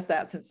address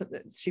that since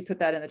she put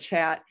that in the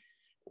chat.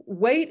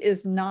 Weight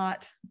is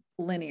not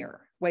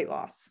linear, weight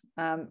loss.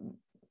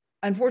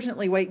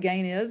 Unfortunately, weight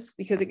gain is,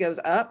 because it goes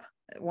up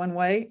one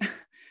way,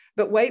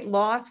 but weight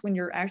loss when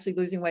you're actually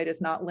losing weight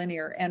is not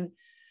linear. And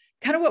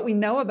kind of what we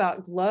know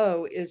about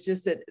Glow is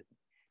just that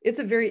it's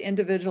a very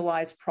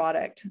individualized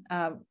product.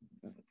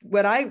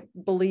 What I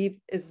believe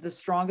is the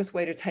strongest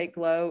way to take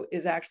Glow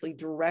is actually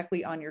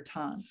directly on your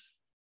tongue.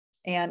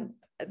 And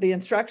the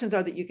instructions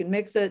are that you can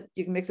mix it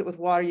with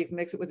water, you can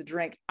mix it with a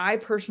drink. I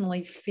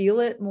personally feel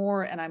it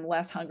more, and I'm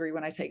less hungry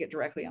when I take it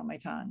directly on my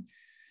tongue.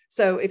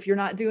 So if you're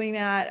not doing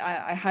that,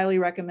 I highly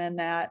recommend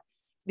that.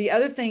 The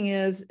other thing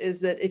is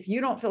that if you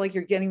don't feel like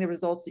you're getting the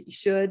results that you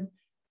should,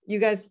 you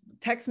guys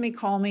text me,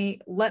 call me,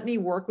 let me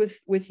work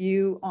with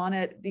you on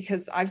it,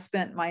 because I've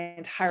spent my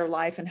entire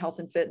life in health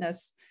and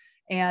fitness.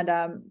 And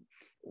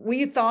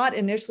we thought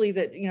initially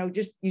that, you know,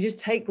 you just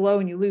take Glow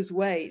and you lose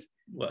weight.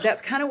 Well,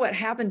 that's kind of what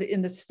happened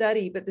in the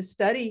study, but the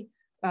study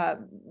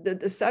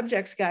the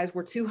subjects, guys,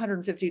 were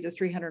 250 to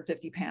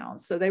 350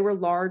 pounds. So they were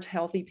large,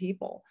 healthy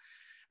people.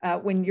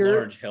 When you're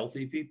large,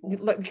 healthy people,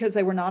 because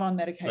they were not on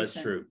medication.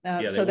 That's true.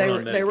 Yeah, so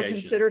they were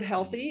considered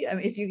healthy. I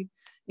mean, if you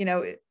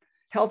know,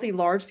 healthy,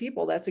 large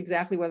people, that's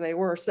exactly what they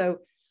were. So,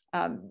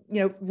 you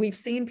know, we've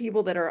seen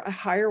people that are a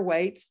higher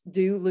weight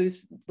do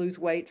lose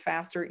weight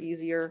faster,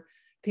 easier.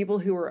 People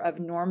who are of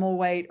normal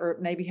weight or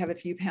maybe have a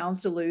few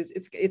pounds to lose,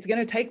 it's going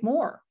to take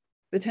more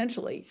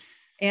potentially.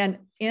 And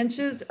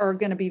inches are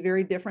going to be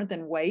very different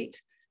than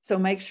weight. So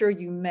make sure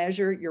you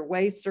measure your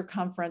waist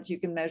circumference. You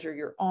can measure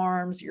your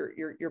arms,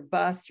 your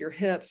bust, your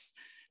hips,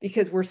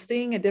 because we're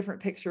seeing a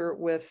different picture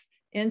with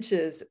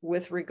inches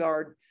with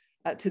regard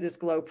to this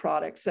Glow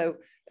product. So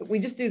we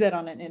just do that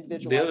on an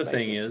individual basis. The other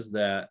thing is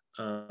that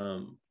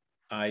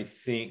I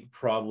think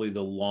probably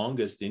the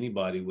longest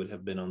anybody would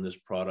have been on this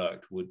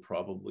product would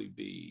probably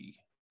be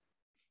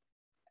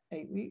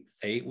 8 weeks.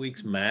 8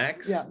 weeks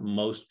max. Yeah.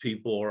 Most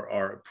people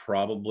are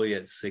probably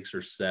at 6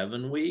 or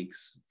 7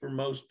 weeks for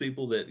most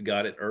people that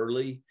got it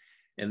early.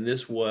 And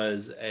this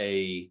was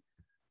a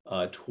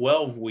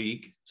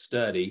 12-week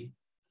study.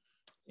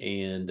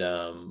 And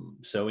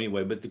so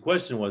anyway, but the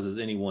question was, is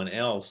anyone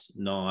else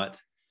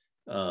not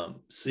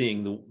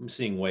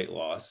seeing weight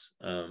loss?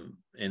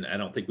 And I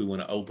don't think we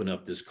want to open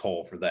up this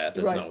call for that.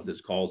 That's not what this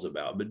call is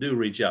about, but do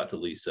reach out to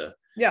Lisa.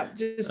 Yeah,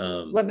 just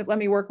let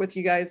me work with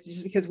you guys,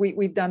 just because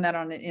we've done that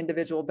on an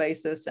individual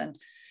basis. And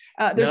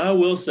now I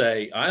will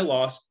say I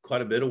lost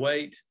quite a bit of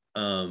weight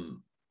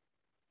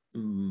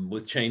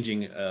with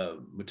changing,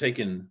 with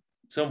taking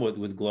somewhat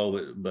with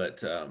Glow,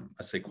 but I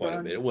say quite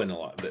a bit. It wasn't a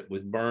lot, but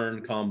with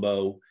Burn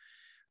combo.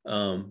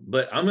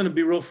 But I'm going to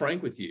be real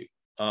frank with you.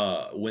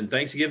 When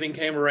Thanksgiving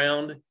came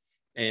around,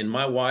 and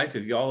my wife,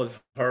 if y'all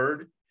have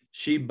heard,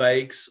 she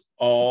bakes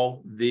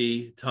all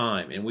the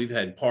time, and we've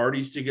had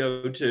parties to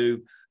go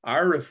to.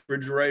 Our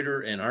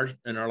refrigerator and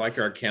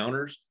our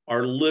counters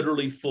are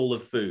literally full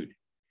of food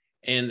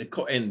and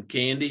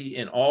candy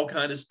and all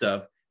kind of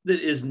stuff that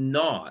is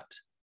not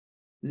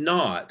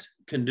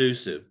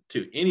conducive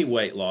to any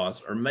weight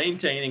loss or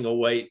maintaining a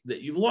weight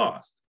that you've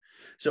lost.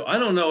 So I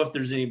don't know if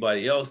there's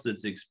anybody else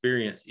that's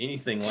experienced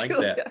anything like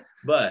that,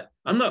 but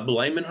I'm not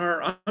blaming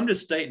her. I'm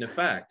just stating a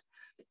fact.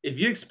 If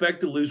you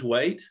expect to lose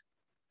weight,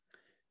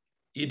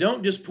 you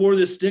don't just pour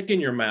this stick in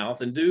your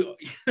mouth and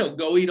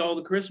go eat all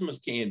the Christmas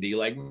candy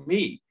like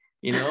me.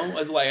 You know, I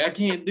was like, I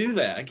can't do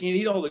that. I can't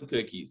eat all the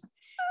cookies.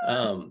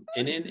 So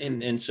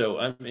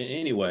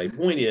anyway,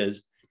 point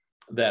is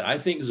that I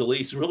think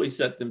Zilis really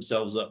set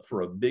themselves up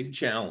for a big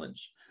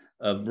challenge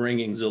of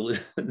bringing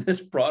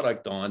this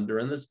product on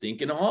during the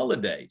stinking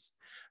holidays.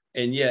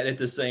 And yet at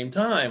the same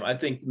time, I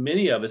think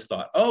many of us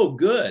thought, oh,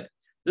 good,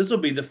 this will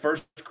be the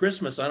first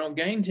Christmas I don't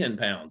gain 10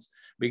 pounds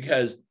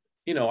because,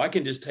 you know, I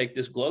can just take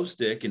this glow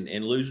stick and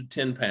lose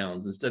 10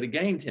 pounds instead of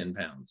gain 10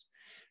 pounds.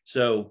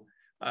 So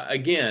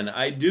again,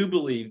 I do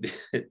believe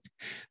that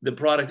the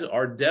products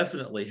are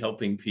definitely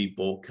helping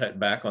people cut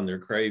back on their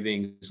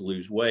cravings,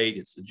 lose weight.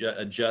 It's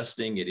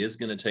adjusting. It is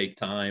going to take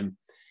time.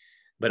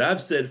 But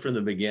I've said from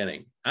the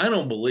beginning, I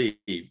don't believe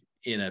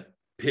in a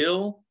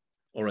pill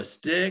or a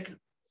stick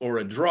or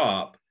a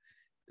drop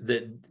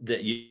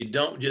that you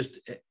don't just,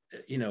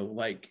 you know,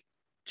 like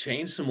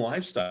change some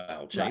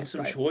lifestyle, change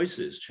some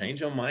choices, change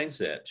your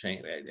mindset,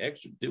 change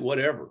extra, do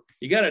whatever.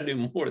 You got to do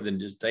more than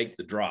just take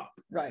the drop.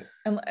 Right.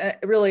 And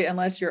really,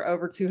 unless you're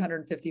over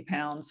 250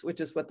 pounds, which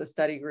is what the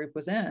study group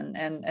was in.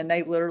 And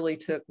they literally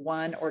took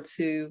 1 or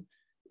 2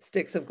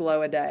 sticks of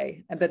Glow a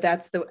day. But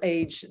that's the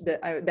age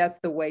that's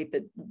the weight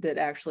that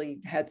actually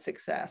had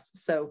success.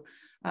 So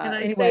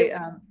anyway,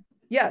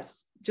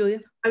 yes, Julia.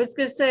 I was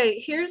going to say,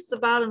 here's the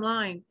bottom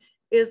line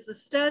is the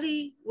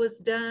study was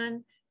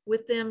done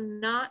with them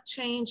not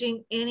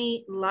changing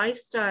any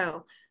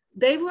lifestyle.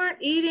 They weren't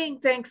eating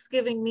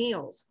Thanksgiving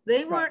meals.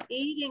 They weren't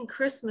eating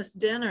Christmas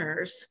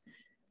dinners.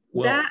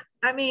 Well,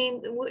 I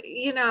mean,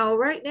 you know,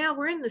 right now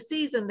we're in the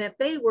season that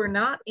they were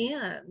not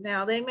in.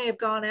 Now they may have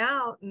gone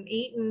out and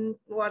eaten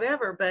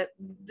whatever, but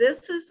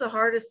this is the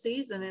hardest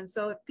season. And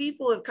so if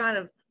people have kind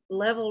of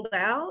leveled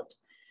out,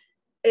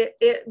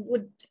 it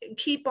would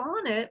keep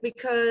on it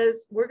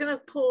because we're going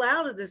to pull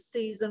out of this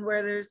season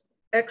where there's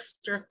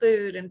extra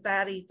food and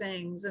fatty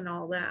things and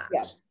all that.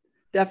 Yeah,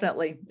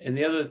 definitely. And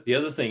the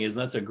other thing is,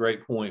 and that's a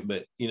great point,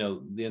 but you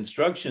know, the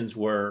instructions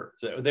were,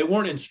 they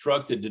weren't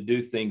instructed to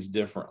do things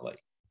differently,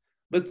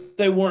 but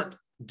they weren't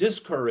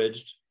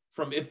discouraged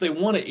from, if they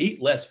want to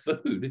eat less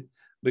food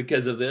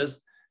because of this,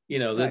 you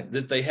know,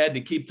 that they had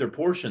to keep their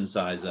portion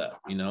size up,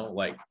 you know,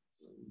 like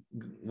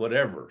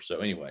whatever. So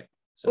anyway.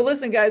 Well,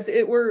 listen, guys,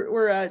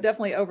 we're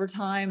definitely over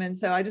time. And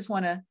so I just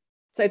want to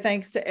say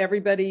thanks to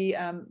everybody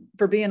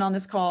for being on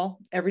this call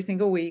every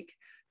single week.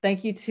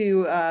 Thank you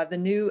to the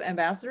new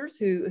ambassadors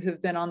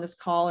who've been on this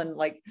call and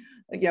like,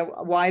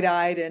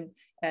 wide-eyed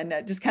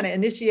and just kind of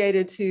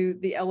initiated to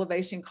the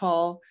elevation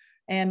call.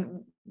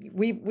 And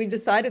we've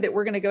decided that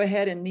we're going to go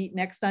ahead and meet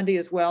next Sunday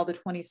as well, the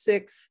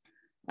 26th.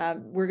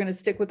 We're going to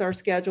stick with our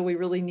schedule. We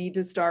really need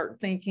to start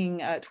thinking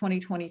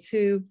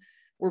 2022.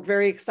 we're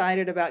very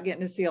excited about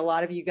getting to see a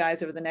lot of you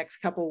guys over the next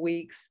couple of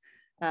weeks.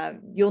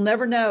 You'll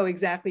never know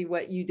exactly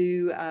what you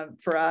do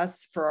for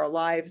us, for our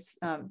lives,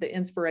 the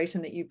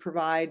inspiration that you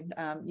provide.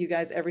 You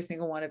guys, every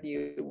single one of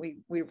you,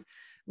 we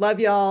love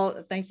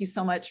y'all. Thank you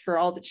so much for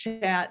all the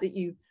chat that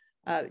you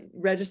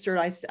registered.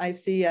 I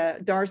see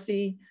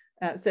Darcy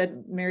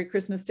said Merry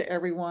Christmas to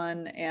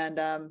everyone,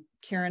 and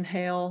Karen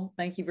Hale,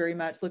 thank you very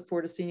much. Look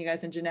forward to seeing you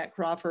guys, and Jeanette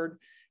Crawford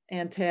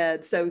and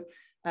Ted. So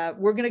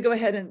we're going to go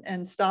ahead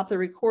and stop the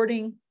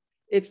recording.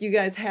 If you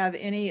guys have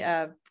any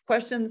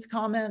questions,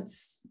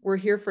 comments, we're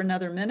here for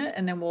another minute,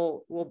 and then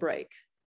we'll break.